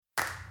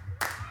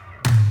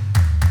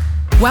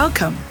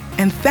Welcome,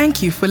 and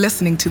thank you for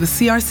listening to the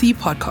CRC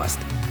podcast,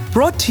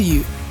 brought to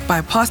you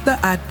by Pastor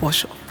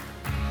Boshoff.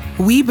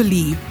 We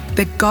believe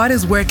that God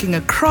is working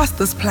across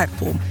this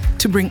platform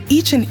to bring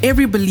each and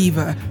every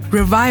believer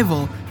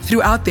revival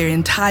throughout their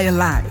entire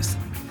lives.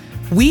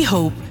 We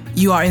hope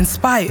you are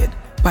inspired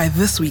by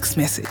this week's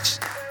message.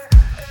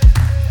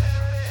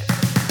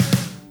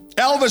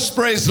 Elvis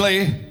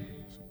Presley,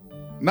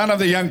 none of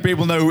the young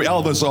people know who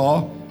Elvis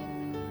are,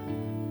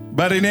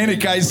 but in any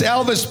case,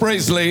 Elvis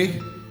Presley,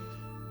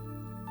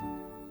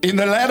 in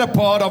the latter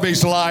part of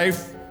his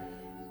life,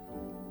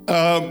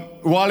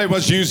 while he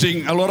was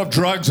using a lot of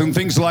drugs and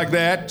things like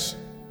that,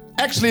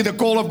 actually the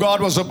call of God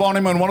was upon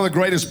him, and one of the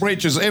greatest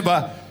preachers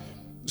ever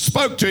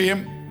spoke to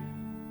him,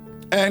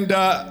 and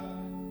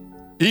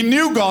he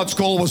knew God's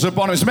call was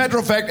upon him. As a matter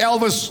of fact,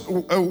 Elvis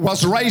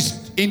was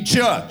raised in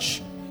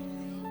church,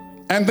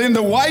 and then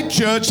the white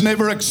church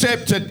never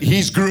accepted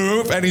his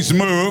groove and his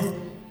move,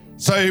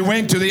 so he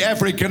went to the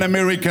African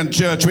American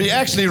church. We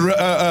actually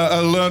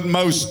learned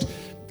most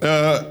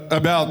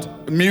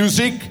about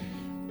music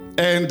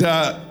and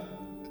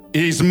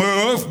his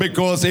move,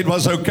 because it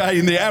was okay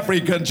in the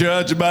African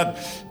church, but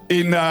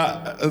in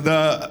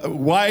the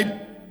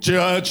white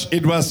church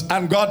it was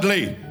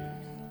ungodly.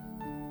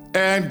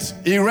 And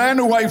he ran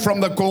away from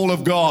the call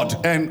of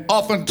God. And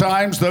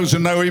oftentimes, those who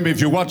know him,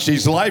 if you watch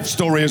his life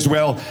story as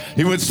well,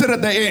 he would sit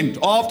at the end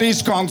after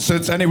his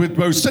concerts and he would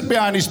go sit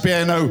behind his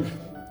piano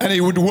and he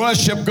would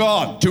worship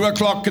God. 2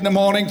 o'clock in the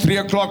morning, 3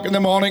 o'clock in the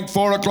morning,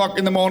 4 o'clock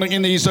in the morning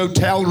in his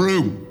hotel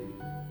room.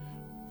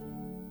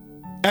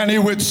 And he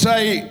would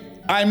say,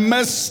 I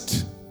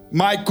missed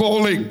my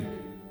calling.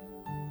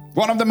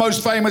 One of the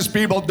most famous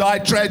people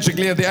died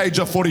tragically at the age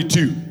of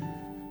 42.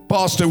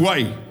 Passed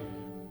away.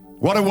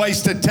 What a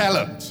wasted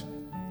talent.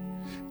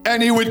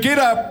 And he would get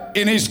up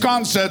in his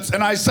concerts,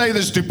 and I say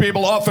this to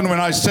people often when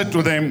I sit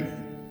with them.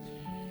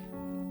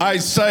 I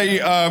say,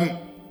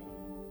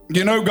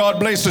 you know, God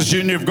blesses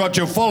you and you've got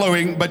your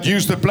following, but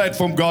use the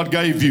platform God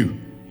gave you.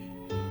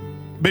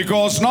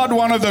 Because not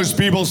one of those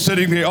people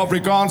sitting there,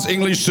 Afrikaans,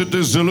 English,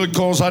 Zulu,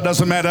 Xhosa,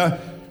 doesn't matter.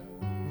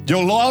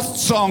 Your last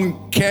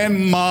song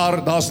can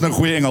maar, that's no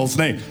goeie Engels,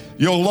 nee.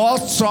 Your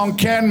last song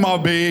can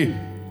maar be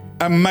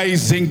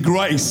Amazing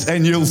Grace,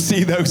 and you'll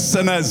see those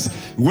sinners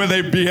with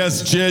their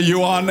beers cheer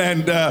you on,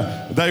 and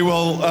they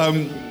will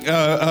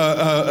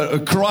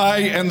cry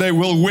and they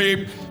will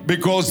weep,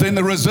 because then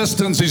the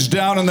resistance is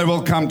down and they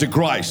will come to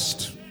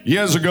Christ.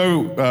 Years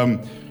ago,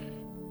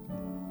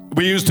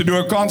 we used to do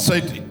a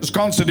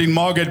concert in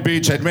Margate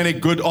Beach, had many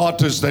good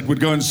artists that would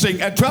go and sing.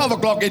 At 12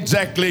 o'clock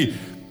exactly,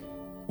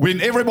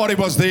 when everybody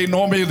was there,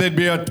 normally there'd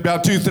be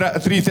about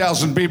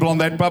 3,000 people on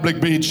that public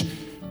beach,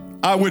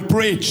 I would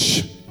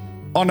preach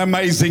on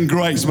Amazing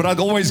Grace, but I'd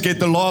always get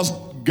the last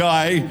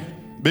guy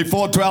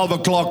before 12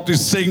 o'clock to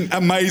sing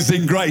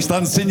Amazing Grace.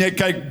 Dan sien jy,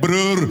 kyk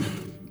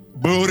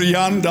broer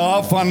Jan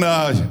daar van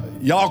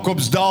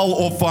Jacobsdal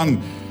of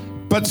van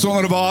Put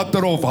Sonder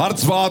Water of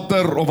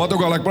Hartswater of wat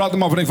ook al, ek praat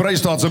maar van die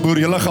Vrystaatse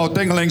boer, julle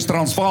Gautengellings,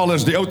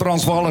 Transvaalers, die ou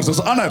Transvaalers is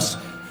anders.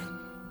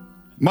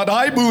 Maar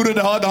daai boere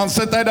daar, dan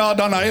sit hy daar,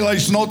 dan hy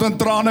snot en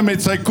trane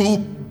met sy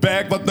cool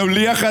bag wat nou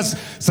leeg is,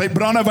 sy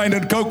brandewyn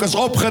en coke is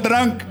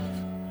opgedrink.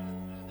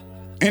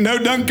 En nou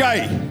dink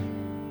hy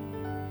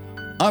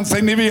aan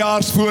sy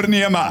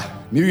nuwejaarsvoorneme,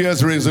 New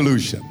Year's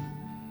resolution.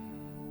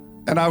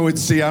 And I would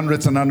see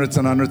hundreds and hundreds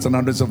and hundreds and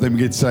hundreds of them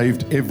get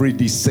saved every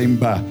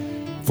December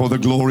for the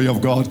glory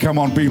of God. Come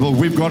on, people,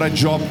 we've got a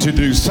job to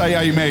do. Say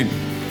amen.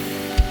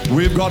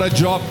 We've got a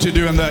job to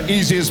do, and the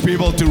easiest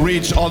people to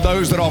reach are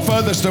those that are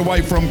furthest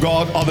away from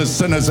God, are the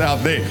sinners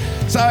out there.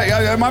 So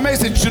my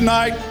message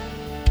tonight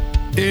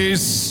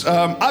is,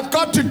 I've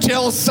got to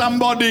tell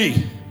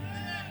somebody.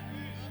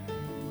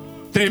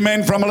 3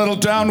 men from a little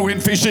town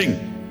went fishing.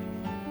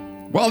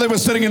 While they were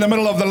sitting in the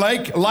middle of the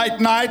lake, late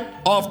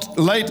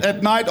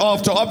at night,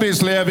 after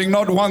obviously having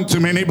not one too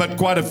many, but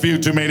quite a few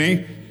too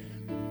many,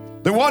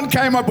 the one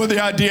came up with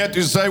the idea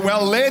to say,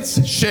 well,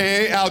 let's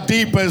share our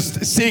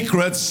deepest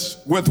secrets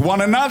with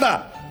one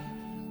another.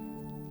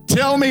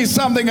 Tell me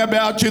something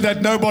about you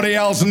that nobody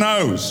else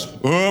knows.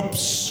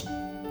 Oops.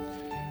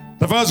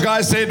 The first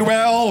guy said,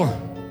 well,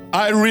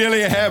 I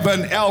really have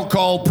an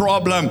alcohol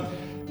problem,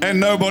 and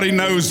nobody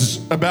knows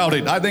about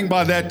it. I think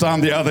by that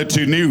time the other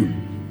two knew.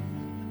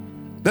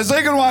 The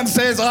second one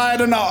says, I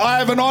don't know, I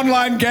have an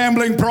online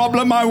gambling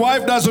problem. My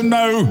wife doesn't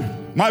know,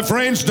 my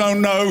friends don't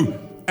know,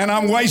 and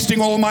I'm wasting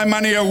all my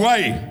money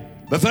away.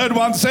 The third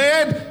one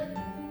said,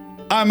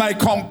 I'm a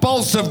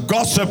compulsive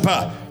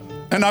gossiper,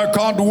 and I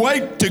can't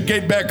wait to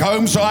get back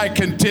home so I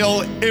can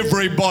tell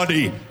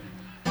everybody.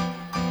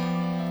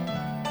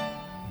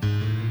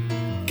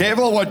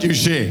 Careful what you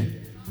share,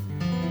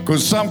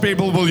 because some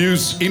people will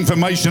use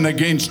information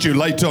against you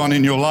later on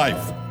in your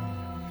life.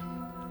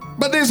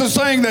 But there's a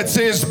saying that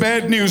says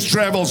bad news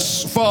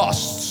travels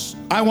fast.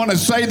 I want to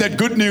say that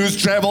good news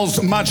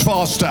travels much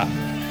faster.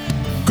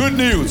 Good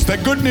news, the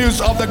good news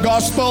of the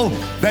gospel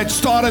that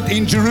started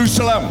in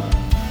Jerusalem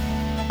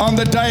on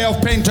the day of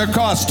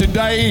Pentecost.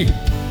 Today,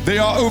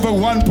 there are over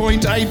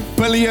 1.8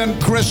 billion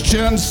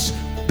Christians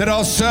that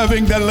are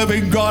serving the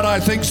living God. I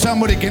think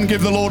somebody can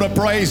give the Lord a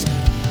praise.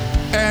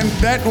 And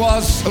that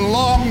was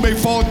long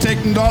before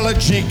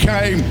technology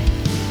came,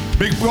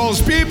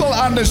 because people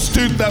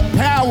understood the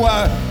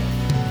power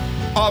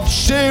of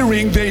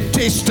sharing their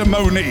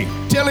testimony,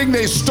 telling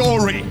their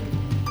story.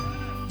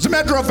 As a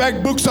matter of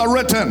fact, books are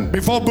written.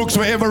 Before books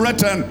were ever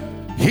written,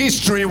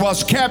 history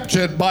was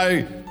captured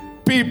by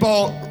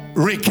people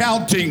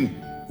recounting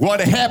what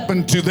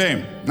happened to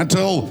them,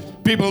 until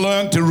people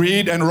learned to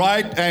read and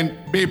write, and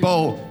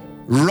people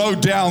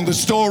wrote down the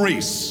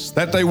stories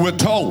that they were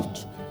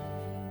told.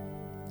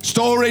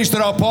 Stories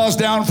that are passed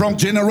down from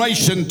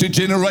generation to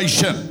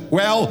generation.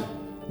 Well,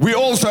 we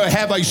also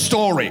have a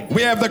story.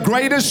 We have the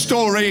greatest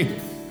story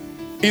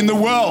in the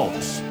world,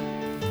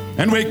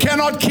 and we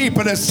cannot keep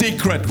it a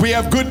secret. We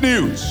have good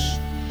news,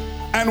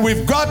 and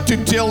we've got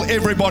to tell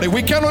everybody.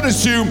 We cannot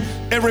assume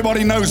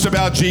everybody knows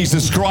about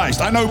Jesus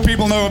Christ. I know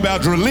people know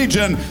about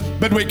religion,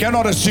 but we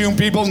cannot assume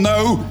people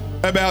know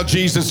about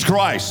Jesus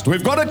Christ.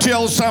 We've got to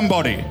tell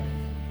somebody.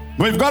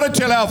 We've got to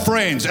tell our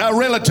friends, our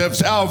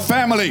relatives, our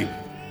family.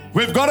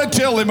 We've got to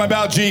tell them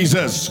about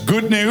Jesus.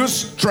 Good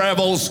news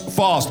travels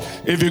fast.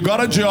 If you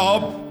got a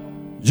job,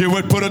 you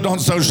would put it on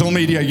social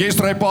media.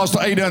 Yesterday, Pastor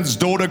Aidan's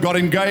daughter got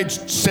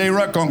engaged.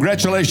 Sarah,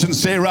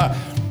 congratulations, Sarah.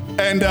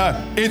 And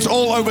it's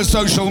all over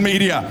social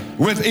media.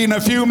 Within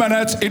a few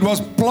minutes, it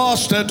was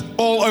plastered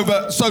all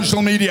over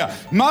social media.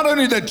 Not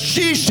only did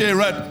she share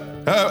it,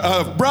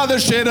 her brother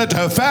shared it,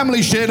 her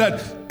family shared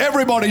it,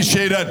 everybody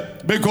shared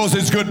it, because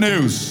it's good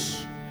news.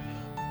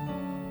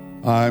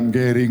 I'm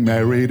getting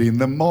married in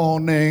the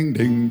morning,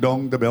 ding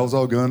dong, the bells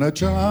are gonna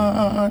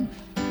chime.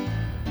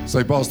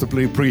 Say, Pastor,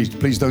 please preach.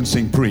 Please don't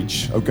sing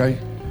preach, okay?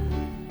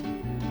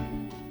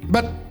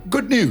 But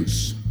good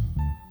news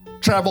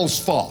travels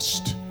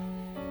fast.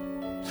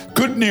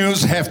 Good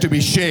news have to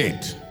be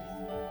shared.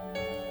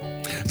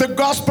 The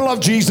gospel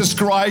of Jesus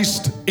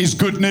Christ is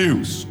good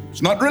news.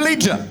 It's not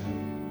religion.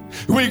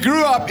 We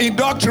grew up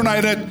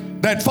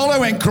indoctrinated that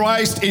following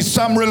Christ is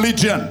some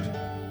religion.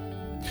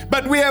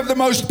 But we have the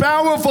most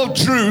powerful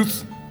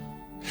truth.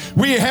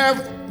 We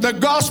have the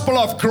gospel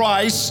of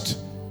Christ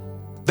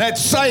that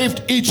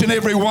saved each and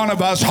every one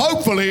of us,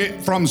 hopefully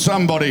from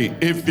somebody.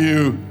 If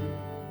you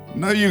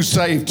know you're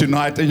saved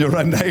tonight and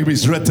your name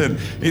is written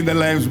in the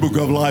Lamb's Book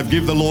of Life,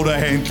 give the Lord a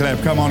hand clap.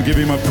 Come on, give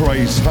him a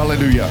praise.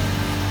 Hallelujah.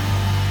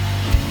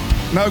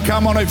 No,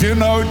 come on, if you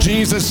know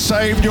Jesus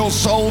saved your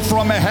soul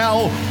from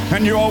hell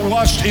and you are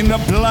washed in the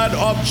blood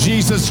of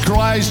Jesus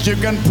Christ, you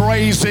can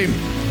praise him.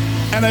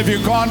 And if you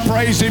can't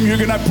praise him, you're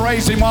going to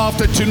praise him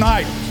after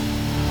tonight.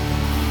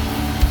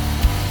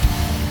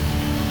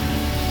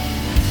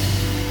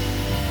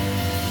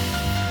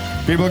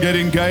 People get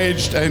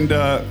engaged, and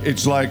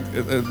it's like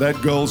that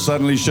girl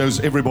suddenly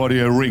shows everybody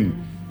a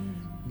ring.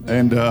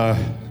 And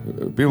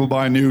people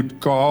buy a new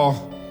car.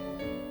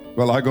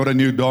 Well, I got a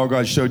new dog.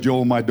 I showed you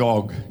all my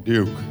dog,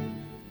 Duke.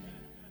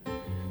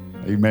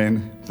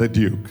 Amen. The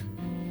Duke.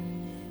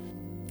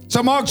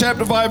 So Mark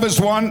chapter 5 verse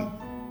 1.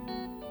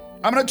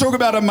 I'm going to talk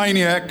about a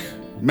maniac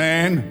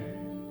man.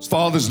 It's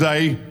Father's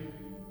Day.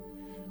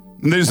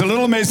 And there's a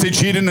little message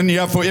hidden in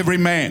here for every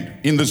man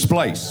in this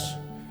place.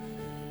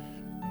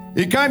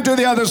 He came to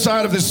the other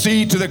side of the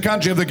sea, to the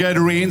country of the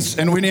Gadarenes,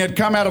 and when he had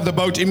come out of the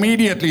boat,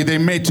 immediately they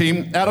met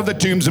him out of the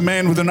tombs a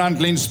man with an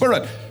unclean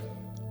spirit.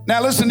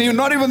 Now listen to you,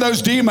 not even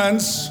those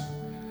demons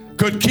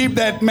could keep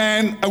that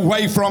man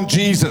away from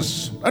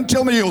Jesus. Don't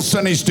tell me your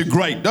sin is too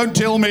great. Don't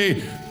tell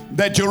me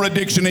that your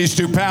addiction is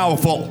too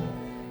powerful.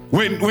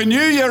 When you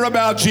hear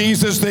about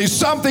Jesus, there's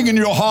something in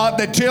your heart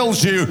that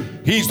tells you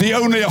he's the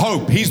only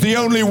hope, he's the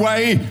only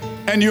way,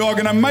 and you are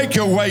going to make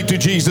your way to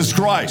Jesus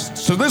Christ.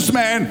 So this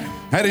man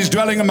had his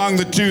dwelling among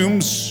the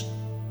tombs,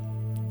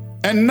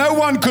 and no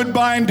one could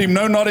bind him,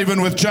 no, not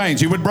even with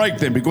chains. He would break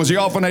them because he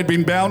often had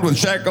been bound with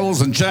shackles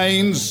and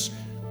chains.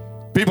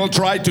 People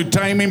tried to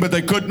tame him, but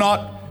they could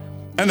not,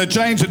 and the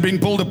chains had been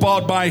pulled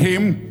apart by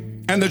him,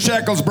 and the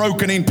shackles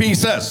broken in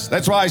pieces.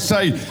 That's why I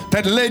say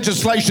that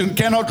legislation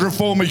cannot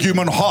reform a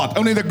human heart.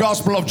 Only the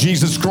gospel of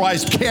Jesus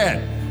Christ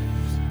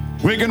can.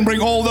 We can bring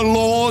all the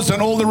laws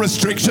and all the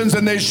restrictions,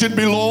 and there should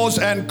be laws,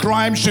 and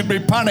crime should be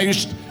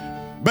punished.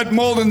 But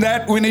more than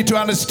that, we need to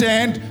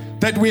understand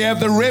that we have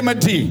the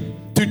remedy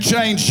to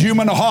change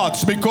human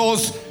hearts,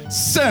 because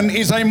sin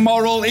is a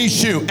moral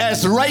issue,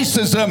 as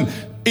racism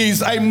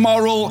is a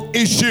moral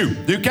issue.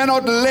 You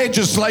cannot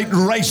legislate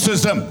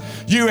racism.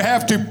 You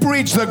have to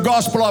preach the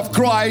gospel of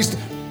Christ,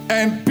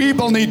 and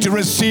people need to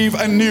receive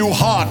a new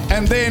heart.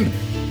 And then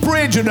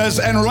prejudice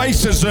and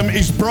racism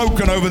is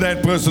broken over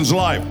that person's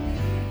life.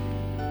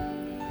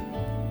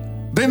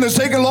 Then the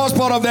second last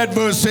part of that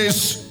verse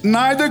says,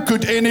 neither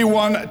could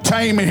anyone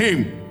tame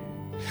him.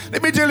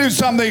 Let me tell you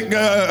something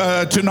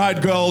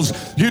tonight, girls.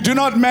 You do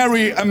not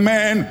marry a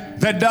man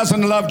that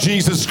doesn't love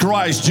Jesus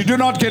Christ. You do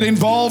not get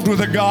involved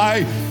with a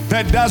guy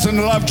that doesn't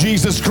love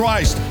Jesus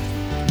Christ.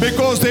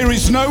 Because there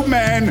is no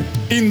man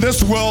in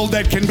this world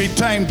that can be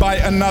tamed by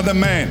another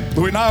man.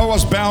 When I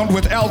was bound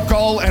with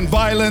alcohol and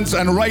violence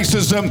and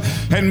racism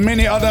and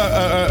many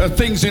other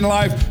things in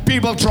life,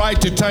 people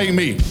tried to tame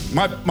me.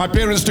 My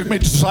parents took me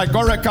to a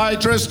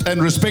psychiatrist,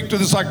 and respect to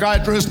the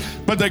psychiatrist,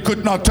 but they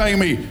could not tame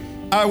me.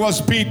 I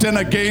was beaten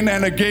again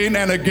and again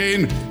and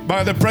again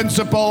by the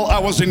principal. I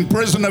was in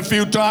prison a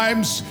few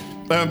times.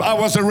 I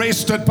was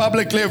arrested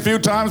publicly a few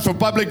times for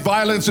public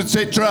violence,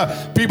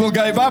 etc. People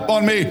gave up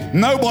on me.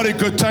 Nobody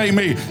could tame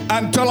me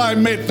until I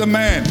met the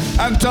man,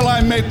 until I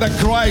met the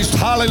Christ.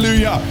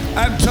 Hallelujah.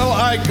 Until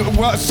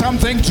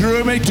something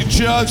drew me to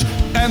church,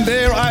 and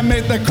there I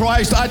met the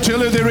Christ. I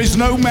tell you, there is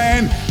no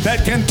man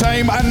that can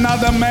tame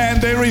another man.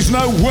 There is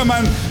no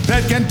woman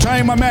that can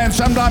tame a man.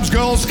 Sometimes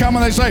girls come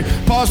and they say,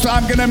 Pastor,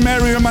 I'm going to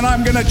marry him and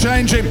I'm going to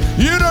change him.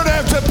 You don't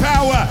have the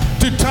power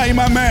to tame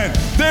a man.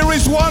 There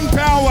is one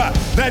power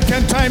that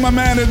can tame a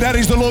man, and that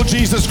is the Lord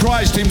Jesus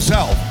Christ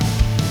himself.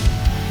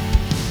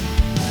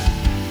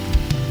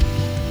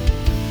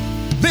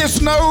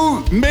 There's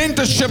no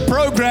mentorship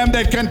program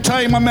that can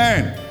tame a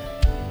man.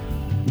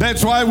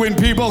 That's why when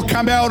people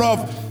come out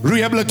of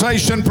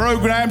rehabilitation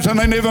programs and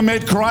they never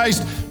met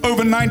Christ,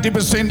 over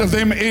 90% of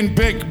them end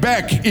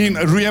back in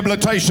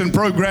rehabilitation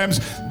programs,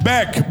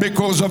 back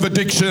because of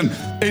addiction,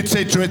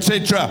 etc.,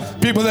 etc.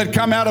 People that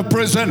come out of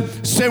prison,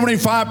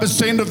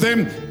 75% of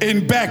them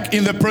end back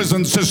in the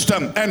prison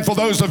system. And for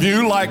those of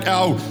you like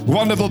our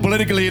wonderful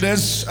political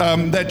leaders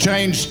that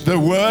changed the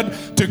word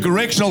to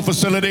correctional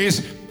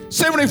facilities,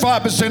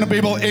 75% of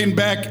people end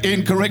back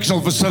in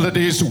correctional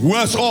facilities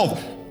worse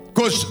off.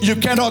 Because you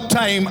cannot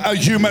tame a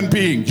human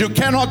being. You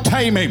cannot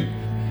tame him.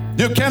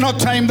 You cannot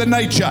tame the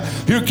nature.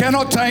 You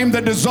cannot tame the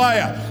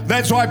desire.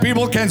 That's why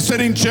people can sit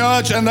in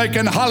church and they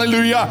can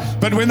hallelujah,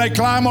 but when they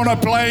climb on a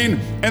plane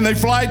and they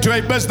fly to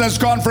a business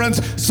conference,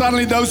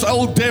 suddenly those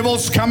old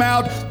devils come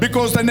out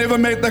because they never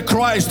met the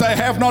Christ. They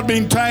have not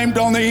been tamed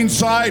on the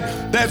inside.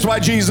 That's why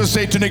Jesus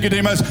said to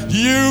Nicodemus,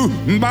 you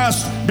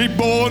must be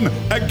born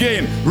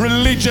again.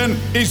 Religion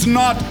is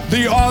not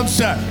the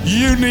answer.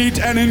 You need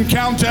an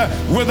encounter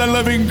with a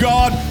living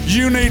God.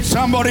 You need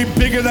somebody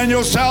bigger than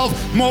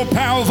yourself, more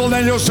powerful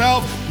than yourself,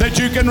 that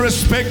you can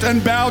respect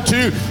and bow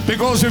to,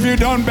 because if you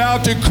don't bow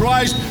to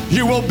Christ,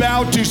 you will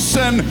bow to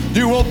sin,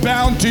 you will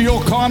bow to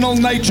your carnal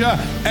nature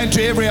and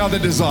to every other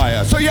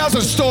desire. So here's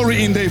a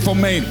story in there for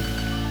men.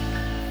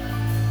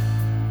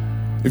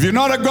 If you're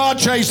not a God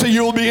chaser,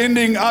 you'll be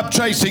ending up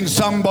chasing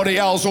somebody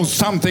else or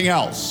something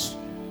else.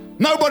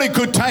 Nobody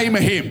could tame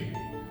him.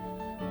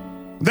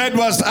 That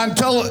was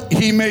until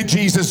he met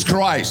Jesus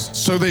Christ.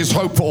 So there's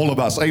hope for all of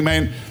us.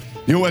 Amen.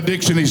 Your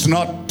addiction is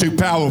not too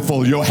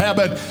powerful. Your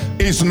habit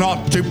is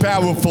not too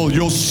powerful.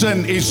 Your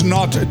sin is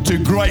not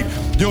too great.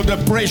 Your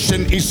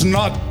depression is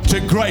not too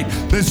great.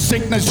 The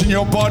sickness in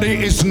your body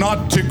is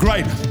not too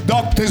great.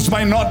 Doctors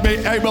may not be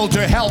able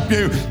to help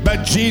you,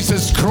 but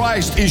Jesus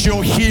Christ is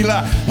your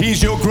healer.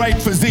 He's your great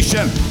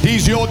physician.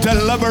 He's your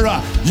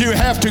deliverer. You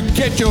have to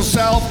get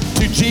yourself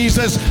to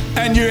Jesus,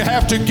 and you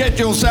have to get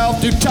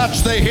yourself to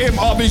touch the hem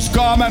of his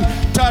garment.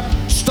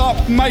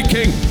 Stop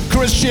making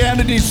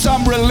Christianity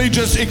some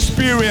religious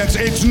experience.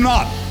 It's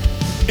not.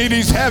 It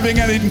is having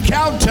an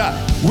encounter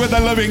with a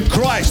living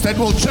Christ that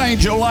will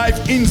change your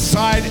life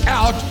inside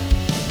out,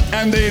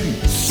 and then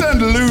sin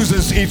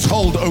loses its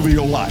hold over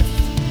your life.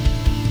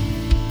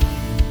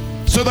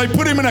 So they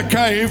put him in a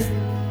cave,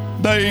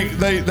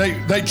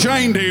 they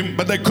chained him,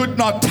 but they could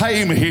not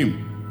tame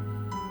him.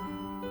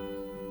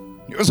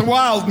 He was a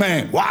wild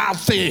man, wild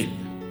thing.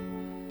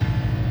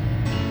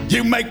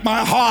 You make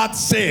my heart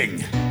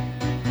sing.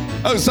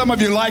 Oh, some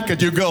of you like it,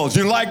 you girls.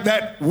 You like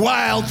that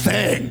wild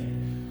thing.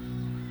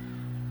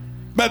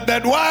 But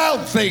that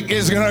wild thing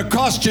is going to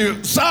cost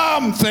you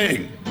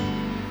something.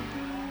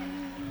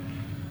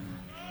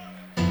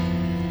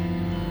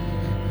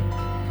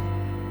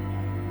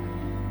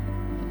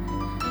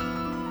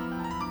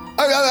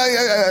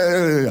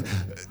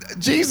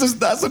 Jesus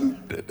doesn't.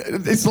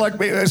 It's like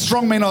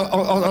strong men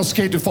are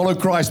scared to follow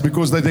Christ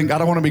because they think, I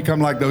don't want to become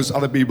like those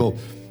other people.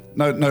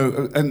 No,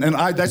 and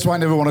that's why I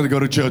never wanted to go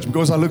to church,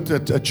 because I looked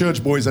at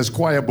church boys as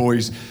choir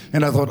boys,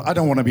 and I thought, I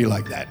don't want to be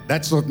like that.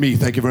 That's not me,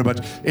 thank you very much.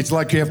 It's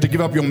like you have to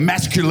give up your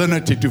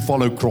masculinity to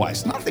follow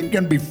Christ. Nothing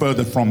can be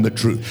further from the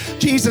truth.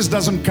 Jesus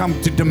doesn't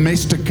come to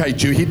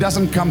domesticate you. He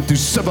doesn't come to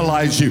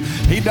civilize you.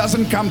 He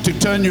doesn't come to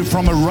turn you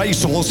from a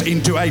racehorse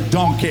into a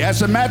donkey.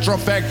 As a matter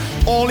of fact,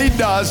 all he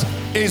does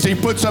is he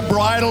puts a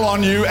bridle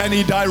on you and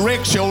he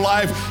directs your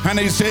life, and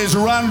he says,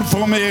 run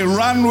for me,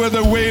 run with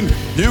the wind.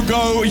 You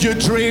go, you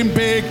dream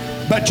big,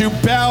 but you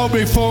bow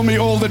before me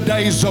all the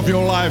days of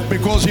your life,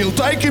 because he'll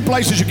take you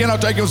places you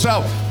cannot take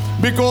yourself,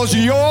 because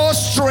your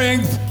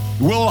strength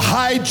will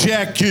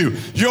hijack you.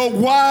 Your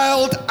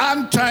wild,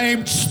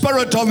 untamed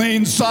spirit on the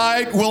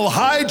inside will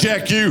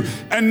hijack you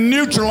and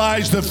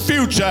neutralize the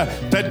future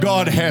that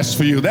God has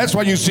for you. That's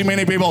why you see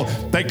many people,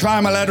 they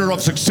climb a ladder of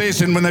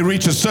success, and when they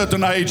reach a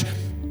certain age,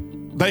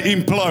 they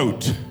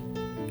implode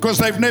because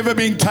they've never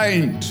been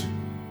tamed.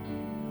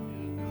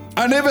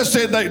 I never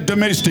said they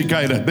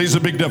domesticated. There's a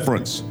big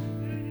difference.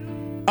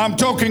 I'm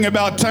talking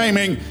about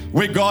taming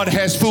where God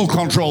has full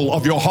control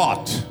of your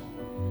heart.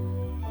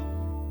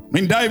 I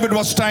mean, David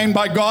was tamed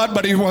by God,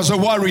 but he was a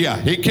warrior.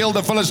 He killed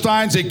the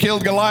Philistines, he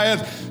killed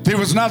Goliath. There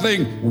was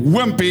nothing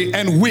wimpy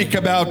and weak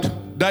about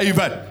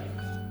David.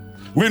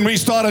 When we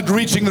started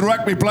reaching the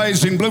rugby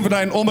players in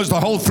Bloemfontein, almost the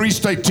whole Free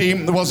State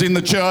team was in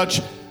the church.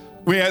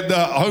 We had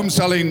the home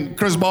cell in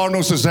Chris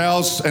Barnos'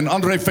 house, and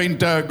Andre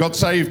Venter got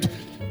saved,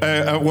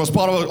 was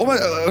part of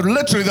it,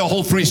 literally the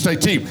whole Free State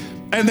team.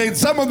 And then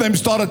some of them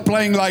started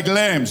playing like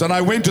lambs. And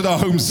I went to the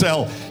home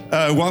cell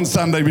one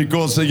Sunday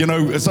because,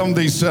 some of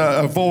these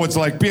forwards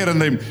like Pierre and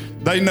them,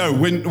 they know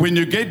when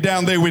you get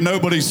down there where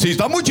nobody sees,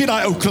 dan moet jy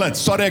daai ou klits.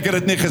 Sorry, ek het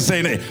dit nie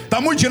gesê nie.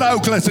 Dan moet jy daai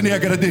ou klits en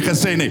ek het dit nie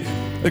gesê nie.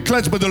 'n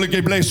Klits bedoel ek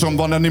jy bless hom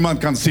wanneer niemand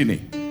kan sien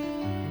nie.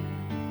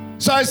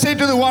 So I said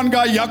to the one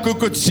guy, Jaco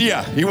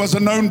Kutsia, he was a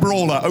known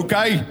brawler,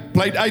 okay?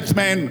 Played 8th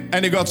man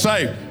and he got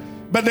saved.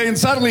 But then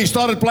suddenly he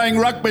started playing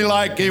rugby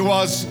like he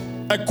was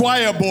a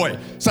choir boy.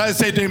 So I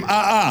said to him,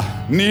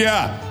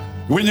 Nia,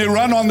 when you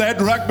run on that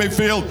rugby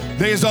field,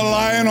 there's a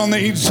lion on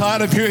the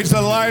inside of you. It's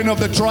the lion of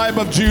the tribe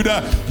of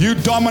Judah. You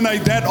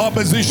dominate that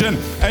opposition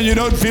and you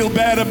don't feel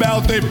bad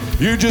about them.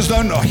 You just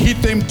don't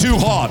hit them too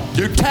hard.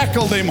 You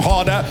tackle them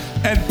harder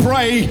and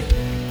pray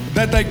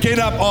that they get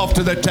up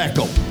after the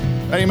tackle.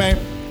 Amen.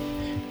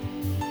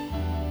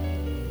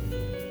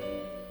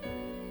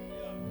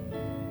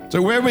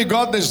 So where we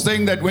got this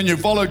thing that when you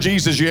follow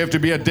Jesus, you have to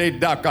be a dead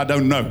duck, I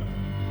don't know.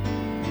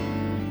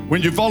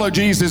 When you follow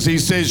Jesus, he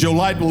says your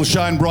light will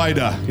shine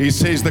brighter. He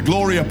says the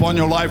glory upon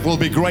your life will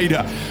be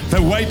greater.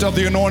 The weight of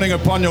the anointing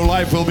upon your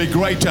life will be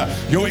greater.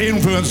 Your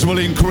influence will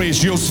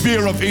increase. Your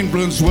sphere of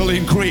influence will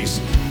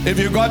increase. If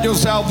you got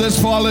yourself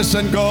this far,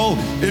 listen, girl,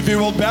 if you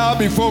will bow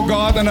before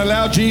God and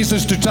allow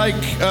Jesus to take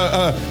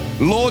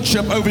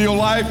lordship over your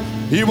life,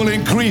 he will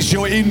increase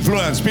your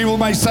influence. People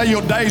may say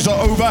your days are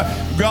over.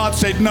 God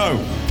said no.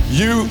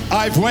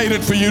 I've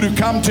waited for you to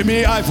come to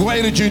me. I've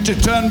waited you to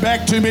turn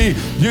back to me.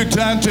 You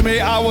turn to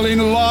me. I will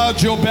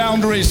enlarge your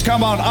boundaries.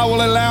 Come on. I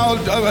will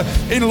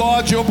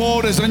enlarge your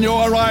borders and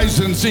your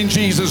horizons in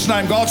Jesus'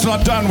 name. God's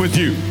not done with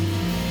you.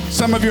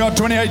 Some of you are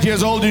 28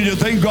 years old and you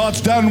think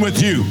God's done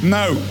with you.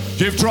 No.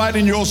 You've tried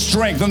in your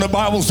strength. And the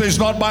Bible says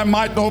not by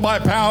might nor by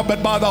power,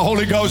 but by the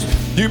Holy Ghost.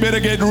 You better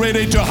get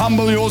ready to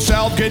humble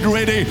yourself. Get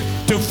ready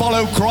to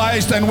follow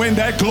Christ. And when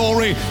that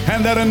glory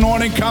and that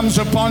anointing comes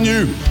upon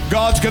you,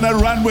 God's going to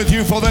run with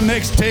you for the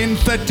next 10,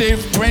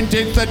 30,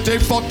 20, 30,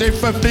 40,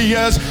 50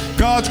 years.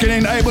 God's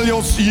going to enable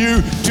you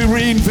to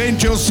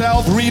reinvent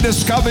yourself,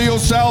 rediscover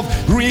yourself,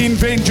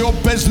 reinvent your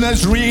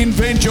business,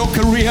 reinvent your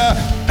career,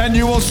 and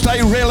you will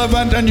stay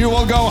relevant, and you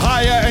will go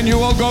higher, and you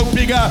will go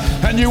bigger,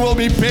 and you will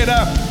be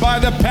better by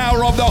the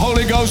power of the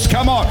Holy Ghost.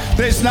 Come on.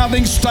 There's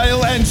nothing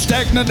stale and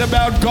stagnant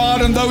about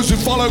God and those who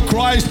follow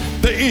Christ.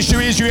 The issue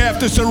is you have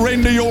to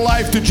surrender your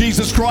life to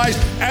Jesus Christ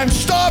and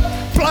stop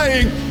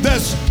playing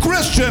this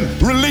Christian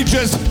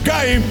religious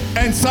game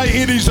and say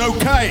it is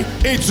okay.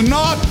 It's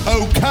not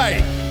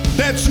okay.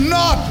 That's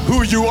not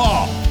who you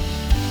are.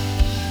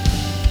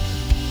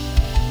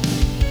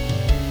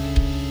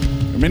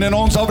 In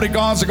ons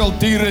Afrikaanse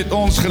kultuur het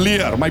ons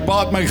geleer. My pa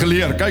het my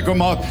geleer. Kyk hom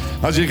maat,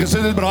 as jy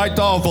gesit het by daai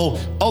tafel,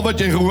 al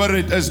wat jy gehoor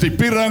het is die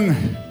piering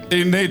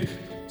en net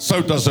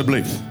sout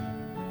asseblief.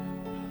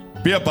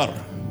 Peper.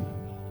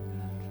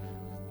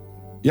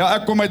 Ja,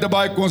 ek kom uit 'n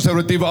baie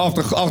konservatiewe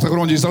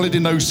agtergrond. Jy sal dit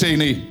nie nou sê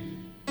nie.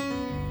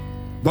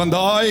 Want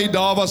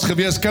daar was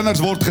gewees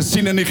kinders word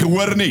gesien en nie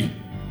gehoor nie.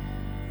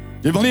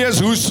 Jy wil nie eens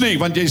hoes nie,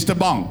 want jy's te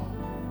bang.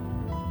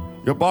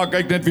 Jou pa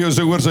kyk net vir jou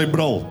so oor sy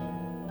bril.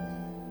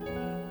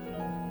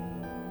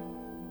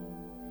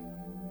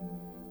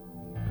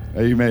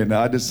 Amen.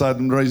 I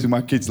decided I'm raising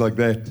my kids like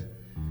that.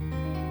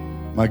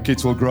 My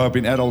kids will grow up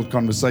in adult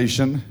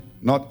conversation,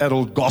 not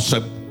adult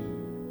gossip.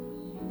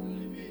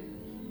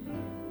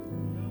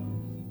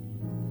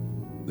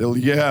 They'll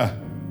hear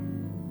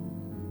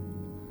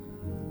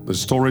the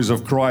stories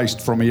of Christ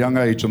from a young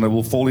age and they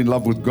will fall in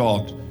love with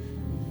God.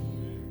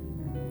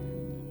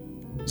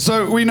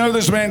 So we know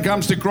this man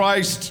comes to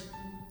Christ.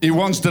 He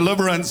wants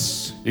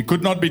deliverance. He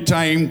could not be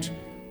tamed.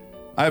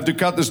 I have to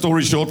cut the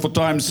story short for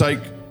time's sake.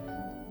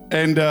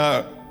 And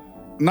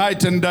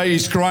night and day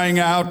he's crying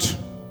out.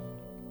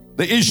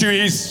 The issue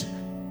is,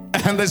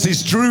 and this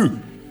is true,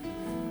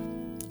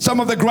 some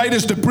of the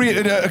greatest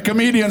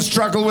comedians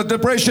struggle with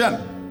depression.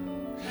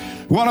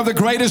 One of the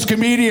greatest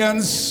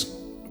comedians,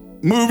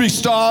 movie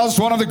stars,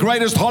 one of the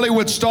greatest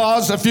Hollywood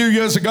stars a few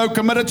years ago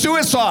committed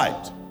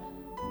suicide.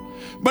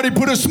 But he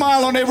put a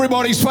smile on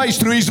everybody's face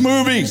through his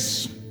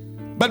movies.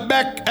 But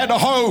back at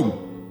home,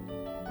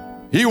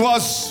 he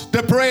was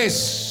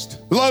depressed,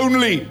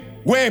 lonely,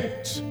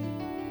 wept,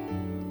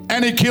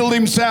 and he killed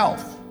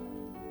himself.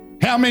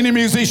 How many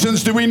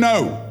musicians do we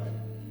know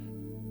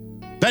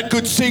that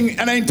could sing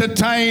and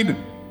entertain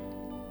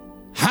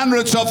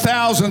hundreds of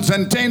thousands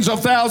and tens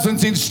of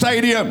thousands in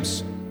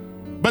stadiums,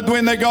 but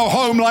when they go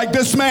home like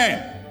this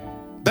man,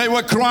 they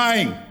were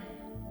crying,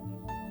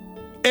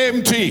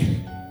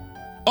 empty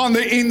on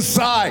the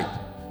inside.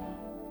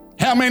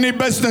 How many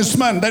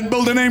businessmen that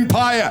build an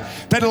empire,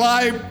 that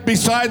lie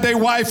beside their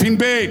wife in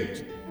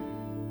bed,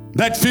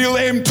 that feel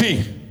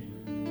empty?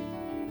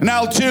 And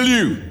I'll tell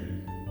you,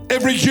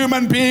 every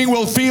human being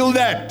will feel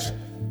that,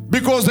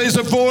 because there's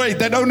a void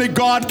that only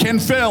God can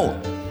fill.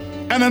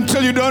 And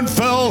until you don't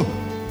fill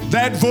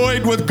that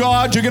void with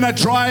God, you're going to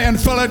try and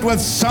fill it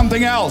with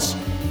something else.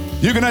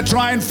 You're going to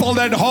try and fill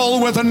that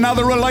hole with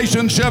another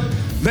relationship,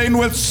 then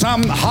with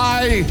some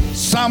high,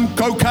 some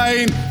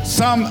cocaine,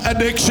 some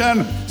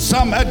addiction,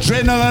 some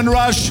adrenaline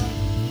rush.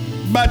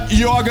 But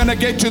you are going to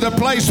get to the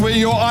place where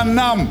you are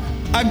numb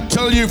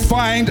until you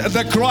find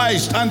the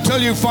Christ, until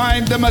you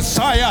find the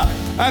Messiah,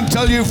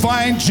 until you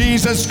find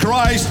Jesus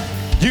Christ.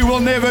 You will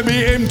never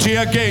be empty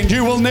again.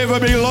 You will never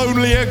be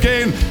lonely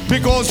again,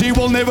 because He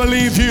will never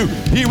leave you.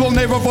 He will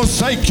never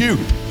forsake you.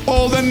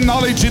 All the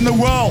knowledge in the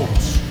world.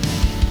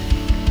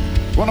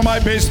 One of my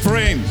best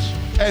friends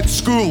at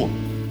school,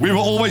 we were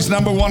always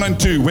number 1 and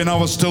 2 when I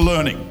was still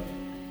learning.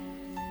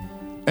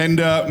 And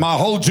my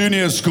whole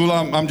junior school,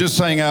 I'm just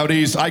saying how it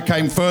is, I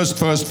came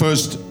first.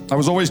 I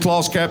was always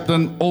class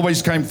captain,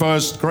 always came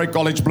first. Great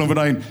College,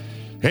 Bloemfontein,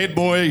 head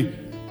boy,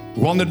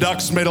 won the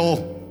Ducks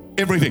medal.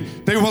 Everything.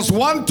 There was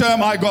one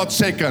term I got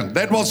second.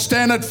 That was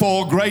standard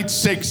for grade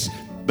 6,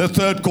 the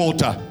third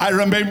quarter. I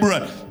remember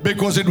it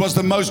because it was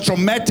the most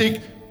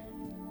traumatic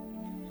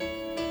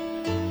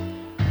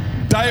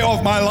day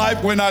of my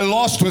life when I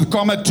lost with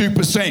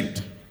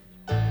 2%.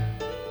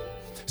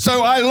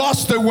 So I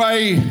lost the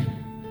way,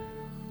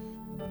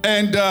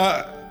 and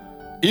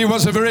he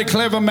was a very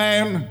clever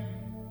man.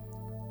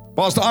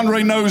 Pastor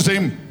Andre knows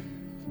him.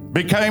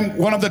 Became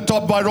one of the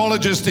top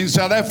virologists in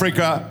South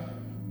Africa.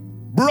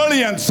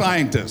 Brilliant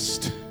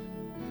scientist,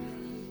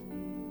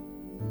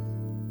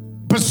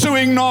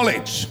 pursuing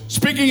knowledge,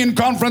 speaking in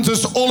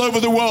conferences all over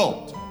the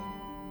world.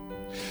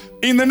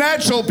 In the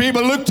natural,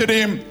 people looked at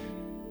him,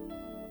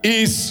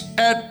 he's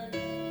at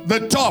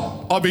the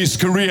top of his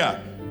career.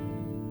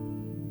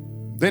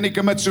 Then he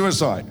commits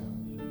suicide.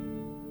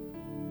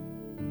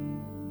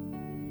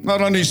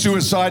 Not only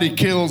suicide, he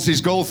kills his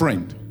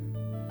girlfriend.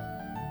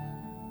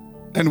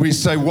 And we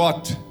say,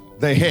 what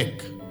the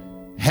heck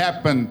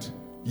happened?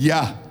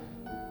 Yeah.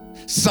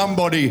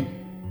 Somebody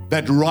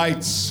that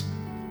writes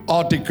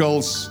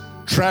articles,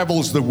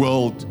 travels the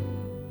world,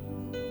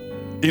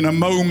 in a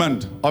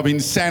moment of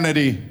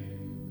insanity,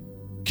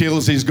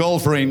 kills his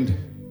girlfriend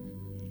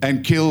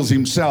and kills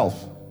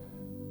himself.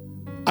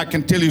 I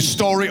can tell you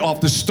story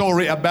after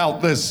story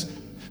about this,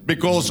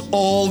 because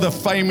all the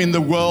fame in the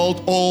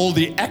world, all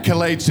the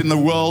accolades in the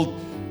world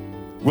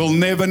will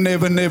never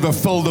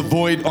fill the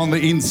void on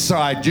the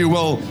inside. You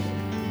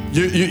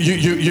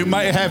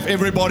may have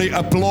everybody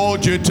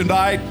applaud you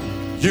tonight.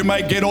 You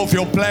may get off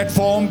your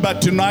platform, but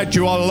tonight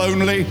you are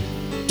lonely.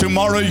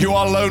 Tomorrow you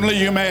are lonely.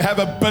 You may have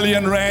R1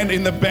 billion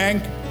in the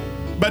bank,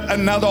 but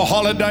another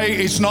holiday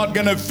is not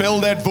going to fill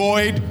that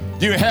void.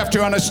 You have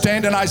to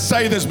understand, and I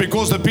say this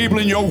because the people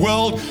in your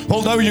world,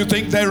 although you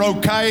think they're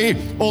okay,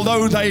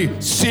 although they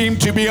seem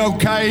to be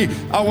okay,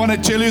 I want to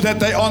tell you that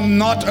they are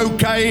not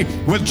okay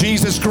with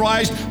Jesus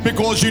Christ,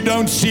 because you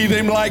don't see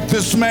them like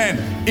this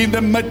man in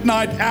the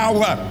midnight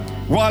hour,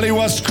 while he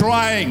was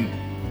crying,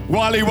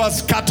 while he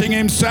was cutting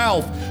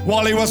himself,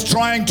 while he was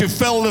trying to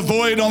fill the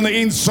void on the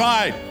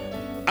inside,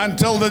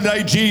 until the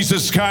day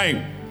Jesus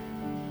came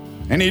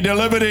and He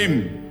delivered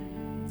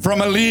him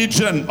from a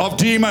legion of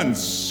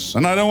demons.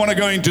 And I don't want to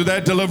go into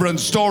that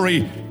deliverance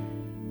story.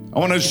 I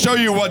want to show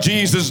you what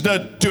Jesus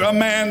did to a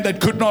man that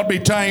could not be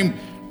tamed,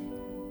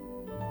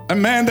 a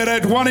man that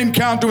had one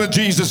encounter with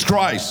Jesus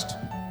Christ.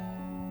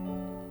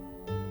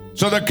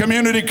 So the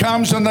community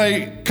comes and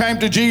they came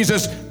to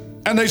Jesus,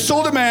 and they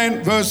saw the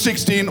man, verse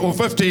 16 or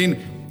 15,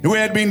 who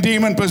had been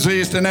demon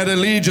possessed and had a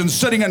legion,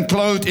 sitting and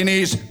clothed in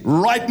his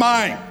right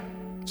mind.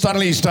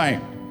 Suddenly he's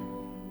tamed,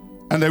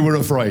 and they were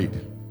afraid.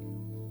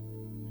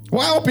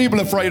 Why are people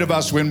afraid of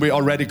us when we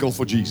are radical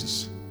for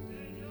Jesus?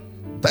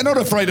 They're not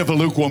afraid of a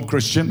lukewarm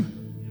Christian.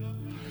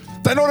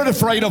 They're not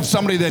afraid of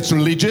somebody that's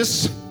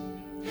religious.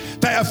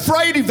 They're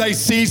afraid if they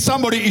see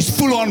somebody is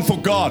full on for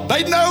God.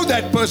 They know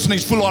that person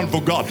is full on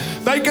for God.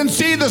 They can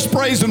see this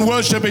praise and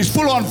worship is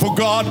full on for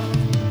God,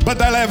 but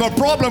they'll have a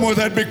problem with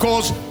it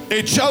because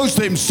it shows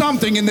them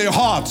something in their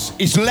hearts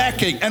is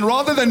lacking. And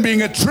rather than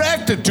being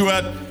attracted to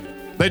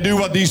it, they do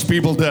what these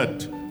people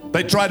did.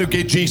 They try to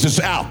get Jesus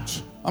out.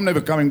 I'm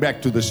never coming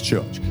back to this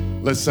church.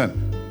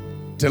 Listen,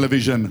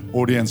 television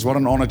audience, what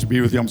an honor to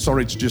be with you. I'm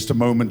sorry it's just a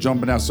moment.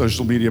 Jump in our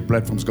social media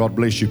platforms. God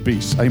bless you.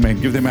 Peace.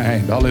 Amen. Give them a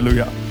hand.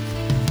 Hallelujah.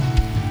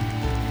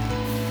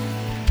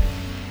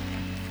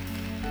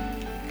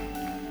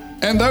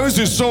 And those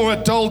who saw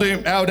it told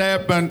him how it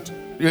happened.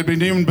 He had been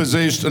demon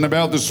possessed and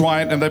about the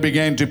swine, and they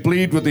began to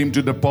plead with him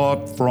to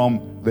depart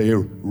from their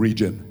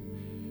region.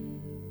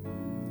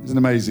 Isn't it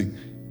amazing?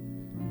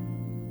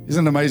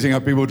 Isn't it amazing how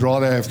people would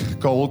rather have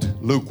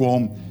cold,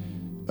 lukewarm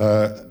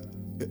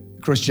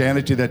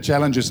Christianity that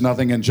challenges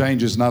nothing and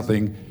changes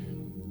nothing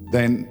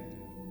than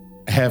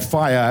have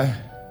fire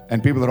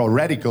and people that are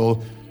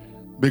radical?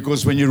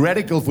 Because when you're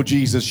radical for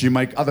Jesus, you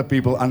make other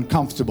people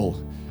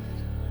uncomfortable.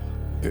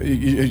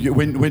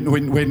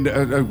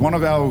 when one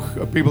of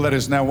our people that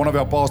is now one of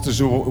our pastors,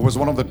 who was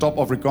one of the top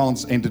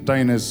Afrikaans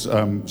entertainers,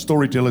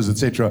 storytellers,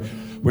 etc.,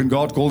 when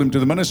God called him to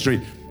the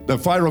ministry, the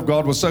fire of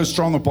God was so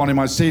strong upon him.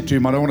 I said to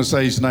him, I don't want to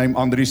say his name,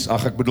 Andries,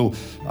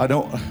 I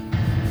don't.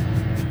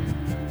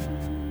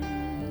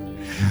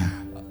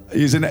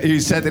 He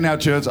sat in our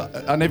church.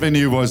 I never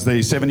knew he was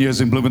there. 7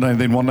 years in Bloemfontein,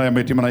 and then one day I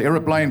met him on an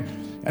aeroplane,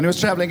 and he was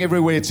traveling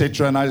everywhere,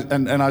 etc.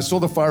 And I saw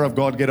the fire of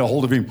God get a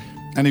hold of him,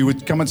 and he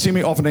would come and see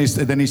me often. And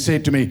then he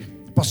said to me,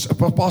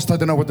 Pastor, I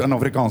don't know what an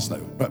Afrikaans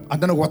now, but I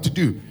don't know what to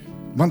do.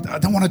 I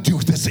don't want to do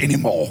this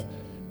anymore.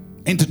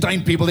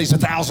 Entertain people. There's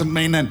 1,000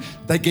 men, and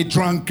they get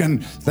drunk,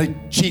 and they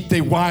cheat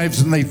their wives,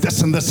 and they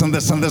this and this and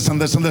this and this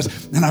and this and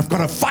this. And I've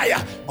got a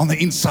fire on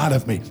the inside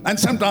of me. And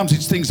sometimes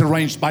it's things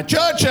arranged by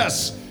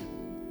churches.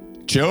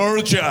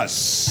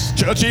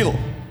 Churchill.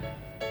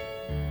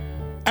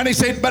 And he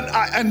said,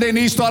 and then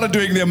he started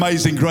doing the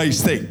Amazing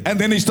Grace thing. And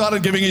then he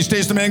started giving his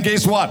testimony. And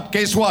guess what?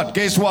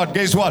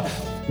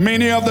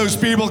 Many of those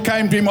people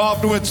came to him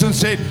afterwards and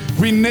said,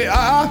 we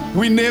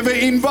never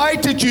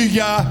invited you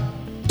here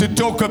to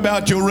talk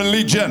about your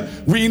religion.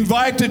 We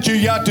invited you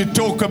here to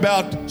talk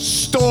about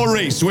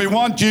stories. We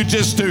want you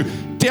just to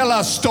tell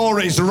us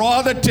stories.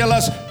 Rather tell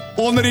us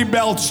onder die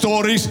belt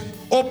stories,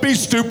 op die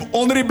stoep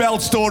onder die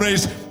belt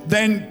stories,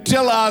 than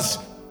tell us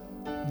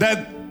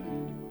that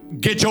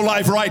get your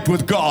life right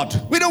with God.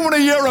 We don't want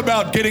to hear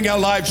about getting our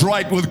lives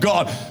right with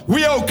God.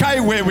 We're okay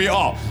where we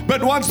are.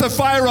 But once the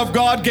fire of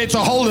God gets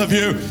a hold of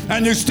you,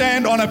 and you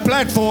stand on a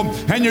platform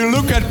and you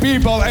look at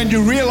people and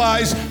you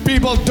realize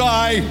people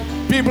die,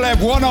 people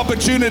have one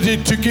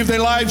opportunity to give their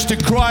lives to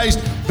Christ,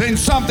 then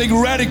something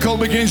radical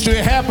begins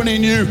to happen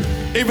in you.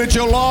 If it's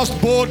your last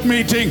board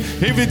meeting,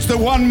 if it's the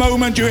one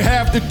moment you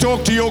have to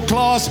talk to your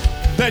class,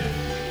 that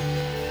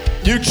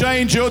you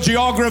change your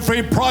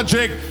geography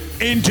project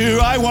into,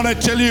 I want to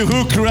tell you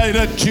who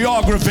created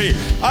geography.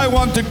 I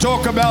want to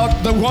talk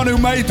about the one who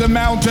made the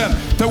mountain,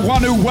 the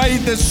one who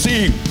weighed the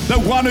sea, the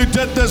one who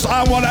did this.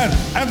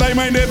 And they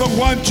may never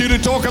want you to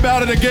talk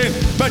about it again,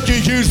 but you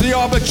use the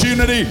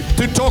opportunity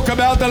to talk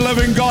about the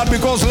living God,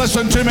 because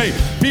listen to me,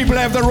 people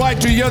have the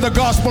right to hear the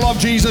gospel of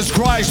Jesus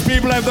Christ.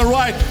 People have the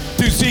right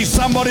to see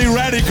somebody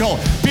radical.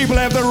 People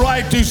have the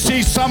right to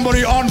see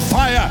somebody on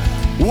fire.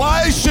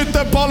 Why should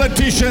the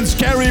politicians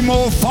carry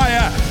more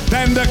fire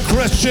than the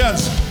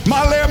Christians?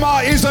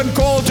 Malema isn't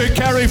called to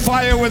carry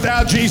fire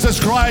without Jesus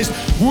Christ.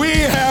 We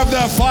have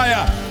the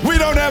fire. We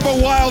don't have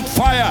a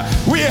wildfire.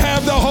 We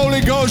have the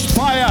Holy Ghost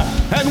fire,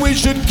 and we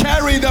should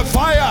carry the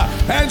fire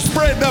and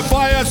spread the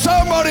fire.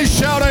 Somebody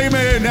shout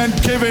amen and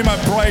give him a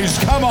praise.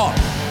 Come on.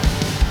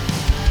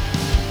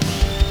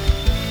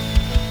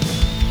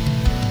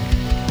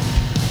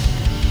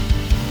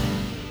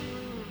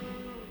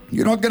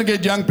 You're not going to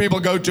get young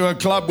people go to a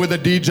club where the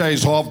DJ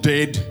is half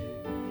dead,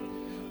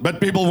 but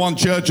people want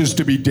churches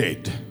to be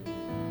dead.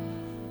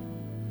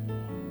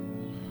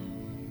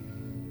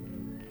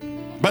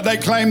 But they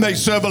claim they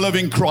serve a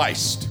living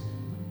Christ.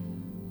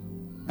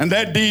 And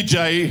that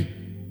DJ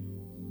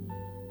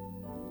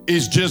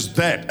is just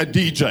that, a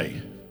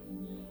DJ.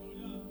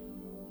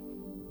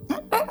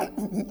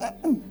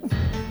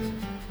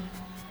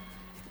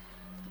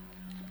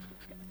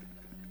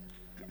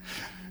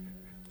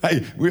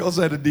 Hey, we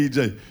also had a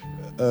DJ,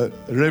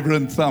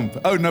 Reverend Thump.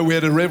 Oh no, we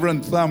had a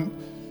Reverend Thump.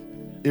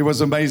 It was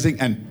amazing.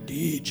 And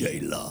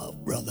DJ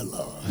Love, Brother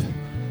Love.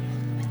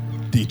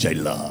 DJ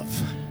Love.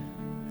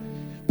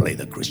 Play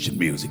the Christian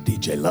music,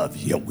 DJ Love.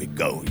 Here we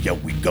go, here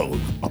we go.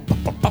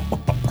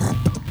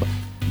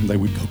 And there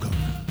we go.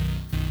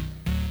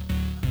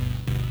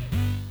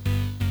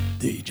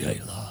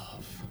 DJ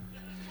Love.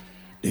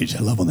 DJ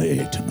Love on the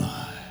air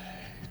tonight.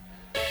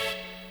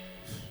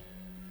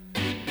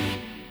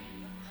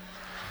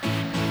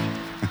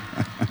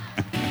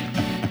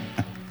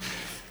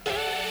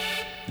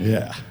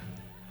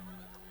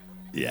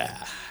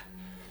 Yeah.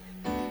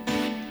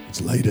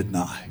 It's late at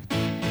night.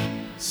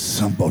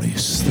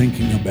 Somebody's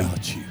thinking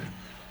about you.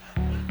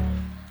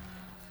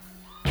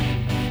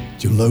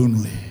 You're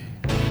lonely.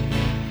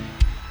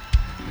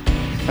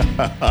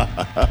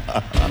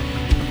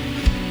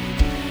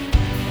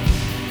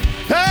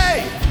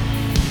 Hey!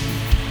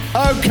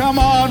 Oh, come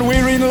on.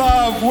 We're in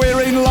love.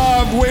 We're in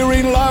love. We're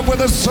in love with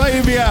the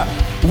Savior.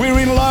 We're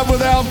in love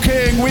with our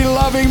King. We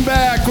love him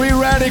back. We're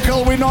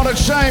radical. We're not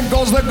ashamed,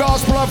 because the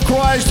gospel of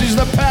Christ is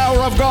the power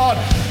of God